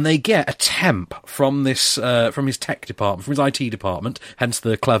 and they get a temp from his tech department, from his IT department, hence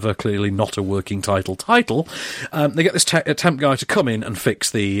the clever, clearly not a working title. They get this temp guy to come in and fix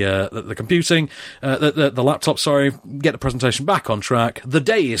the computing, the laptop, get the presentation back on track. The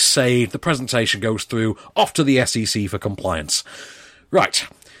day is saved, the presentation goes through, off to the SEC for compliance. Right.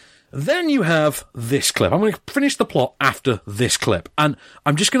 Then you have this clip. I'm going to finish the plot after this clip. And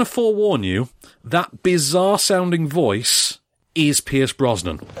I'm just going to forewarn you, that bizarre-sounding voice is Pierce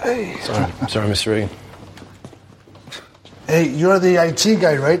Brosnan. Hey. Sorry, Mr. Regan. Hey, you're the IT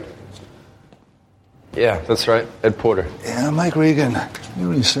guy, right? Yeah, that's right. Ed Porter. Yeah, Mike Regan. You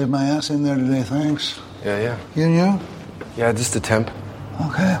really saved my ass in there today, thanks. Yeah. You and you? Yeah, just a temp.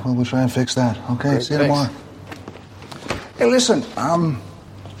 Okay, well, we'll try and fix that. Okay, Great, see you thanks. tomorrow. Hey, listen, can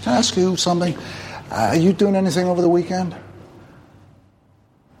I ask you something? Are you doing anything over the weekend?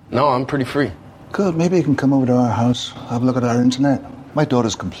 No, I'm pretty free. Good, maybe you can come over to our house, have a look at our internet. My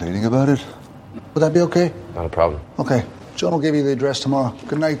daughter's complaining about it. Would that be okay? Not a problem. Okay, John will give you the address tomorrow.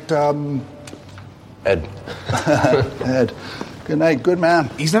 Good night, Ed. Ed. Good night, good man.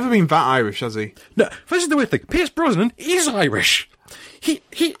 He's never been that Irish, has he? No, this is the weird thing. Pierce Brosnan is Irish. He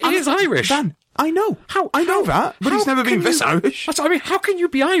is Irish. Dan, I know. I know that, but he's never been this Irish. I mean, how can you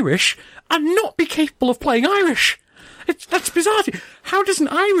be Irish and not be capable of playing Irish? That's bizarre. How does an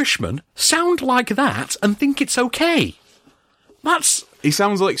Irishman sound like that and think it's okay? He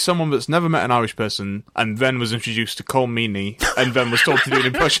sounds like someone that's never met an Irish person and then was introduced to Colm Meaney and then was told to do an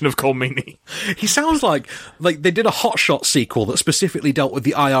impression of Colm Meaney. He sounds like they did a Hot Shot sequel that specifically dealt with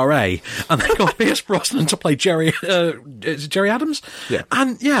the IRA, and they got Pierce Brosnan to play Jerry Adams? Yeah.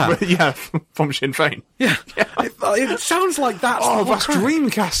 And, yeah, from Sinn Féin. Yeah. It sounds like that's... Oh, that's dream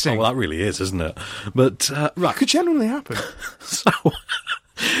casting. Oh, well, that really is, isn't it? But, right. It could genuinely happen. So...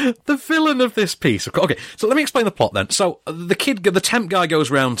 The villain of this piece. Okay, so let me explain the plot then. So the temp guy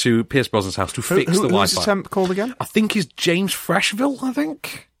goes round to Pierce Brosnan's house to fix the Wi-Fi. Who's the temp called again? I think he's James Freshville, I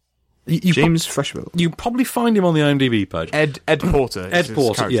think. James Freshville. You probably find him on the IMDb page. Ed Porter. Ed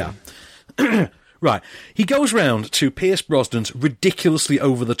Porter, yeah. Right. He goes round to Pierce Brosnan's ridiculously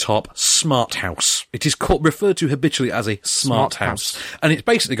over-the-top smart house. It is referred to habitually as a smart house. And it's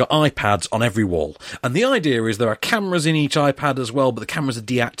basically got iPads on every wall. And the idea is there are cameras in each iPad as well, but the cameras are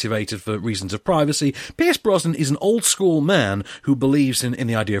deactivated for reasons of privacy. Pierce Brosnan is an old-school man who believes in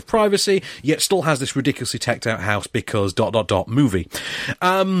the idea of privacy, yet still has this ridiculously teched-out house because ... movie.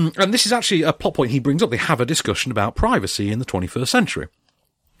 And this is actually a plot point he brings up. They have a discussion about privacy in the 21st century.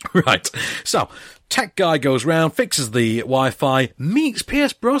 Right. So, tech guy goes round, fixes the Wi-Fi, meets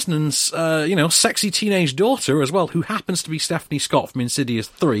Pierce Brosnan's, sexy teenage daughter as well, who happens to be Stephanie Scott from Insidious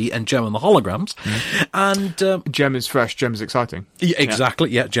 3 and Gem and the Holograms. And Gem is fresh, Gem is exciting. Yeah,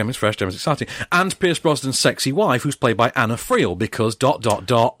 exactly. Yeah, Gem is fresh, Gem is exciting. And Pierce Brosnan's sexy wife, who's played by Anna Friel, because ...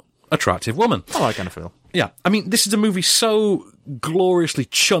 attractive woman. I like Anna Friel. Yeah, I mean, this is a movie so gloriously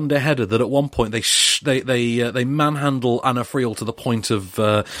chunder-headed that at one point they manhandle Anna Friel to the point of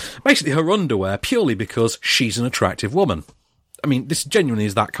basically her underwear purely because she's an attractive woman. I mean, this genuinely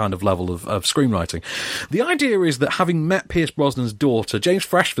is that kind of level of screenwriting. The idea is that having met Pierce Brosnan's daughter, James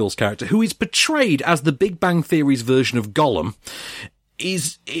Freshville's character, who is portrayed as the Big Bang Theory's version of Gollum,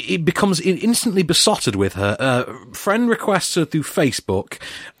 it becomes instantly besotted with her. Friend requests her through Facebook,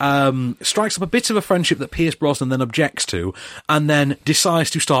 strikes up a bit of a friendship that Pierce Brosnan then objects to, and then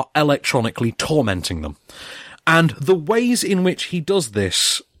decides to start electronically tormenting them. And the ways in which he does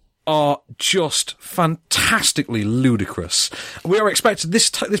this are just fantastically ludicrous. We are expected...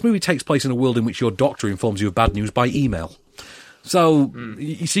 This movie takes place in a world in which your doctor informs you of bad news by email. So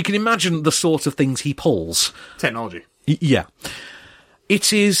you can imagine the sort of things he pulls. Technology. Yeah.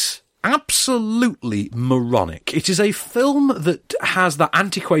 It is absolutely moronic. It is a film that has that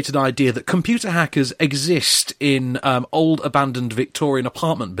antiquated idea that computer hackers exist in old abandoned Victorian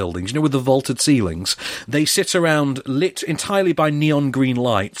apartment buildings, with the vaulted ceilings. They sit around lit entirely by neon green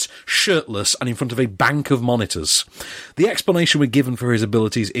lights, shirtless and in front of a bank of monitors. The explanation we're given for his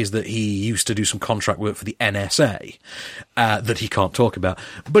abilities is that he used to do some contract work for the NSA that he can't talk about.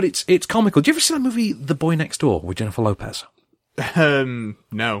 But it's comical. Do you ever see that movie The Boy Next Door with Jennifer Lopez?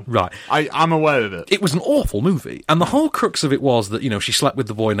 No. Right. I'm aware of it. It was an awful movie, and the whole crux of it was that, she slept with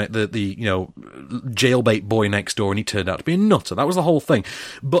the boy, the jailbait boy next door, and he turned out to be a nutter. That was the whole thing.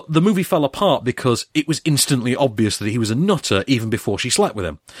 But the movie fell apart because it was instantly obvious that he was a nutter even before she slept with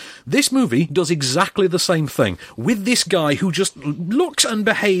him. This movie does exactly the same thing with this guy who just looks and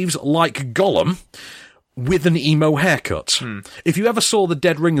behaves like Gollum, with an emo haircut. If you ever saw the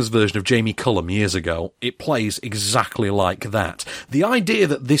Dead Ringers version of Jamie Cullum years ago, it plays exactly like that. The idea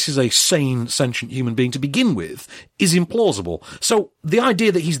that this is a sane, sentient human being to begin with is implausible. So the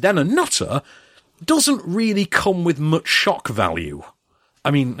idea that he's then a nutter doesn't really come with much shock value.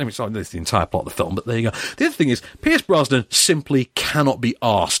 I mean, sorry, this is the entire plot of the film, but there you go. The other thing is, Pierce Brosnan simply cannot be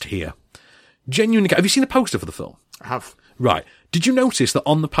arsed here. Genuinely. Have you seen the poster for the film? I have. Right. Did you notice that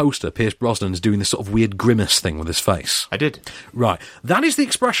on the poster, Pierce Brosnan is doing this sort of weird grimace thing with his face? I did. Right. That is the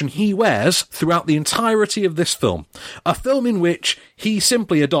expression he wears throughout the entirety of this film. A film in which he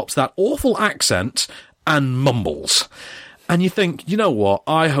simply adopts that awful accent and mumbles. And you think, you know what,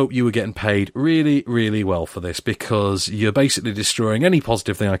 I hope you were getting paid really, really well for this, because you're basically destroying any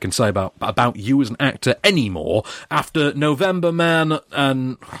positive thing I can say about you as an actor anymore after November Man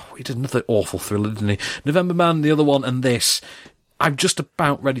and... he did another awful thriller, didn't he? November Man, the other one, and this. I'm just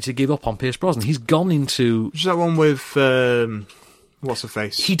about ready to give up on Pierce Brosnan. He's gone into... Is that one with... what's her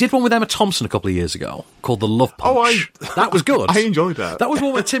face? He did one with Emma Thompson a couple of years ago called The Love Punch. That was good. I enjoyed that. That was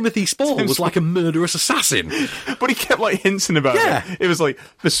one where Timothy Spall was like a murderous assassin. But he kept hinting about it. It was like,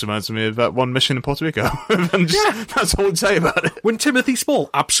 this reminds me of that one mission in Puerto Rico. And that's all I'd say about it. When Timothy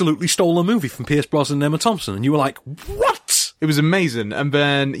Spall absolutely stole a movie from Pierce Brosnan and Emma Thompson, and you were like, what? It was amazing. And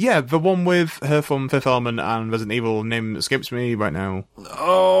then, the one with her from Fifth Element and Resident Evil, name escapes me right now.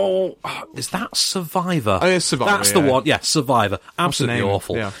 Oh, is that Survivor? Oh, it's Survivor. That's the one. Yeah, Survivor. Absolutely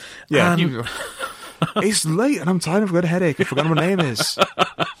awful. Yeah. It's late and I'm tired. I've got a headache. I forgot what my name is.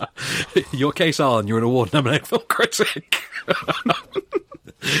 Your case, Alan. You're an award-nominated film critic.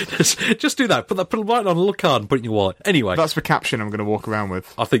 Just do that. Put it right on a little card and put it in your wallet. Anyway. That's the caption I'm going to walk around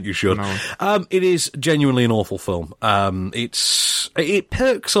with. I think you should. It is genuinely an awful film. It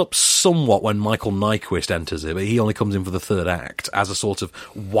perks up somewhat when Michael Nyquist enters it, but he only comes in for the third act as a sort of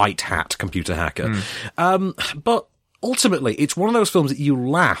white hat computer hacker. But ultimately, it's one of those films that you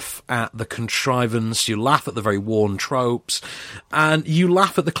laugh at the contrivance, you laugh at the very worn tropes, and you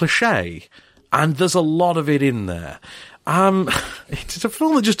laugh at the cliche. And there's a lot of it in there. It's a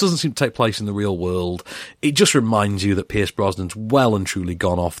film that just doesn't seem to take place in the real world. It just reminds you that Pierce Brosnan's well and truly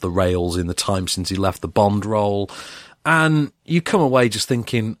gone off the rails in the time since he left the Bond role. And you come away just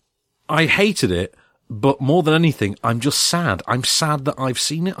thinking, I hated it, but more than anything, I'm just sad. I'm sad that I've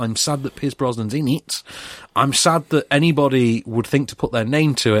seen it. I'm sad that Pierce Brosnan's in it. I'm sad that anybody would think to put their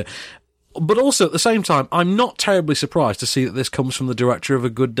name to it. But also, at the same time, I'm not terribly surprised to see that this comes from the director of A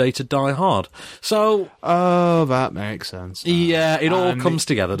Good Day to Die Hard. So... Oh, that makes sense. Yeah, it all comes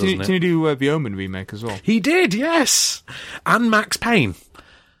together, doesn't it? Did he do the Omen remake as well? He did, yes! And Max Payne,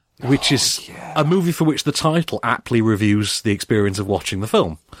 which is a movie for which the title aptly reviews the experience of watching the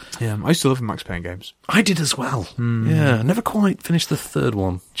film. Yeah, I used to love the Max Payne games. I did as well. Yeah, never quite finished the third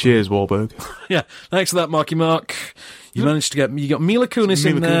one. Cheers, Wahlberg. Yeah, thanks for that, Marky Mark. You managed to get... You got Mila Kunis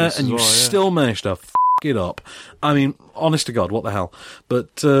in there, and you still managed to f*** it up. I mean, honest to God, what the hell.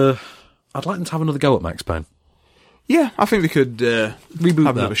 But I'd like them to have another go at Max Payne. Yeah, I think they could reboot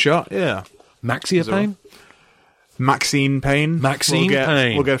have that. another shot, yeah. Maxia Payne? Maxine Payne.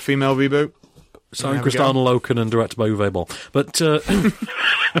 Payne. We'll get a female reboot. Starring Kristanna Loken and directed by Uwe Boll. But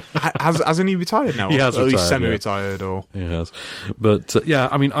hasn't he retired now? He has or retired. At least semi-retired, or he has. But yeah,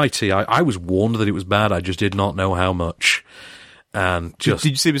 I mean, I was warned that it was bad. I just did not know how much. And just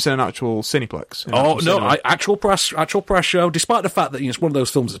did you see it was an actual Cineplex? Actual press show. Despite the fact that it's one of those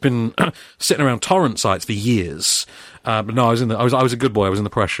films that's been sitting around torrent sites for years. But no, I was a good boy. I was in the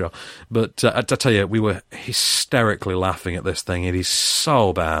press show. But I tell you, we were hysterically laughing at this thing. It is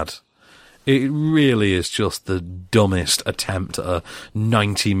so bad. It really is just the dumbest attempt at a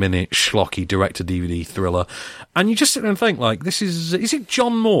 90-minute schlocky direct-to-DVD thriller. And you just sit there and think, like, is it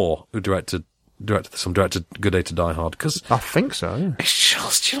John Moore who directed Good Day to Die Hard? Because I think so, yeah. It's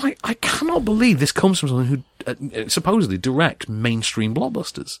just, you're like, I cannot believe this comes from someone who supposedly direct mainstream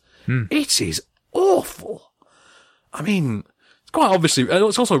blockbusters. It is awful. I mean, it's quite obviously,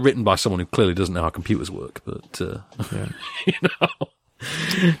 it's also written by someone who clearly doesn't know how computers work, but, you know.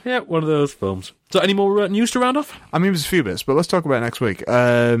 Yeah, one of those films. So any more news to round off? I mean, there's a few bits, but let's talk about it next week.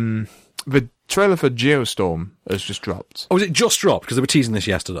 The trailer for Geostorm has just dropped. Oh, was it just dropped? Because they were teasing this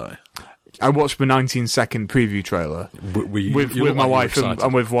yesterday. I watched the 19-second preview trailer with my wife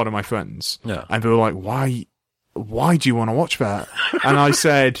and with one of my friends. Yeah. And they were like, why do you want to watch that? And I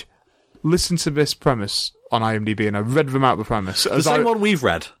said, listen to this premise on IMDb, and I read them out the premise. The same one we've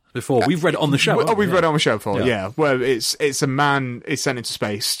read before. We've read it on the show. We've read it on the show before, yeah. Where it's a man is sent into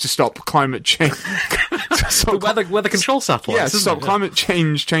space to stop climate change. weather control satellites. Yeah, to stop climate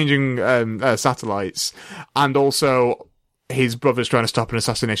change changing satellites, and also his brother's trying to stop an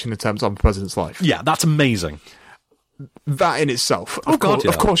assassination attempt on the president's life. Yeah, that's amazing. That in itself, of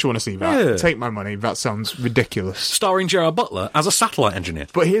course you want to see that. Yeah. Take my money. That sounds ridiculous. Starring Gerard Butler as a satellite engineer.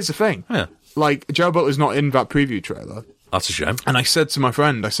 But here's the thing. Yeah. Like, Gerard Butler's not in that preview trailer. That's a shame. And I said to my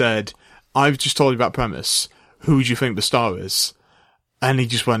friend, I've just told you that premise. Who do you think the star is? And he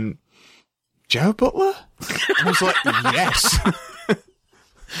just went, Gerard Butler? I was like, yes.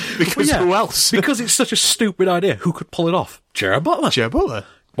 Because who else? Because it's such a stupid idea. Who could pull it off? Gerard Butler. Gerard Butler.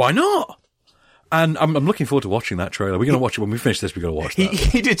 Why not? And I'm looking forward to watching that trailer. We're going to watch it when we finish this. We're going to watch that.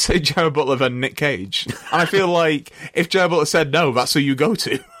 He did say Gerard Butler than Nick Cage. And I feel like if Gerard Butler said no, that's who you go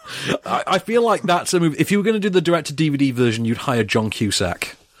to. I feel like that's a movie. If you were going to do the direct-to-DVD version, you'd hire John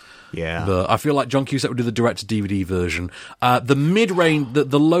Cusack. Yeah. But I feel like John Cusack would do the direct-to-DVD version. The mid-range,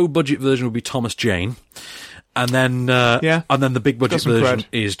 the low-budget version would be Thomas Jane. And then the big-budget version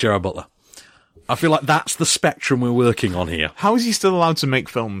is Gerard Butler. I feel like that's the spectrum we're working on here. How is he still allowed to make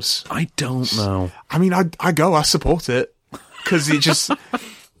films? I don't know. I mean, I support it. Because it just...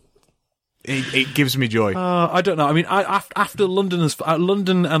 It gives me joy. I don't know. I mean, after London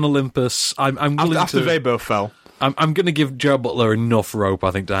and Olympus, I'm willing after they both fell. I'm going to give Gerard Butler enough rope,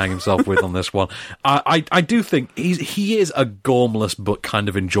 I think, to hang himself with on this one. I do think he is a gormless but kind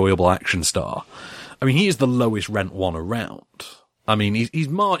of enjoyable action star. I mean, he is the lowest rent one around. I mean, he's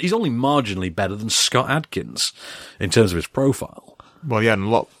only marginally better than Scott Adkins in terms of his profile. Well, yeah, and a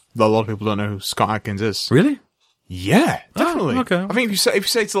lot of people don't know who Scott Adkins is. Really? Yeah, definitely. Oh, okay. I think if you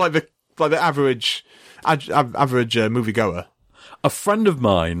say to like the average moviegoer. A friend of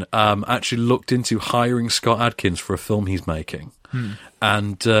mine actually looked into hiring Scott Adkins for a film he's making,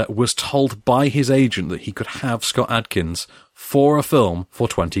 and was told by his agent that he could have Scott Adkins for a film for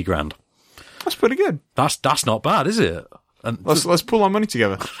 $20,000. That's pretty good. That's not bad, is it? And let's pull our money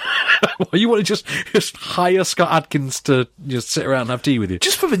together. Well, you want to just hire Scott Adkins to just sit around and have tea with you?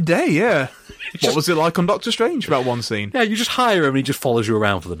 Just for the day, yeah. What was it like on Doctor Strange, that one scene? Yeah, you just hire him and he just follows you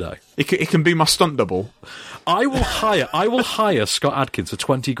around for the day. It can be my stunt double. I will hire Scott Adkins for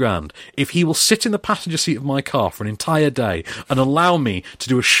 20 grand if he will sit in the passenger seat of my car for an entire day and allow me to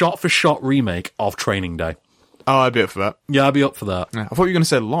do a shot-for-shot remake of Training Day. Oh, I'd be up for that. Yeah, I'd be up for that. Yeah, I thought you were going to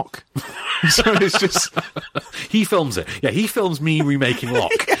say Locke. So it's just... He films it. Yeah, he films me remaking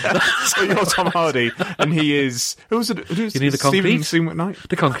Locke. So you're Tom Hardy, and he is... Who's you need the concrete? Stephen McKnight?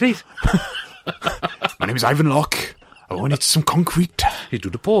 The concrete. My name is Ivan Locke. I wanted some concrete. You do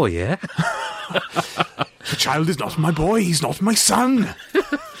the boy, yeah? The child is not my boy. He's not my son.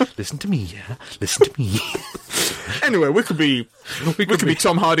 Listen to me, yeah? Listen to me. Anyway, we could be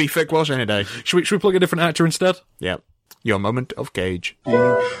Tom Hardy, Thick Welsh any day. Should we plug a different actor instead? Yeah. Your moment of Cage.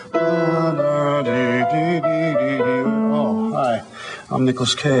 Oh, hi. I'm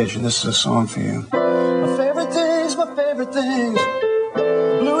Nicolas Cage, and this is a song for you. My favorite things.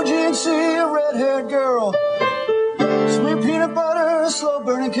 Blue jeans, see a red-haired girl. Sweet peanut butter, slow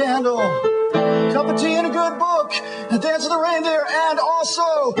burning candle. Cup of tea and a good book. And dance of the reindeer, and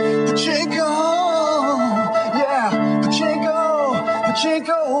also Pachinko. Yeah, Pachinko.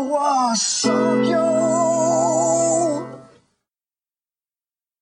 Pachinko was so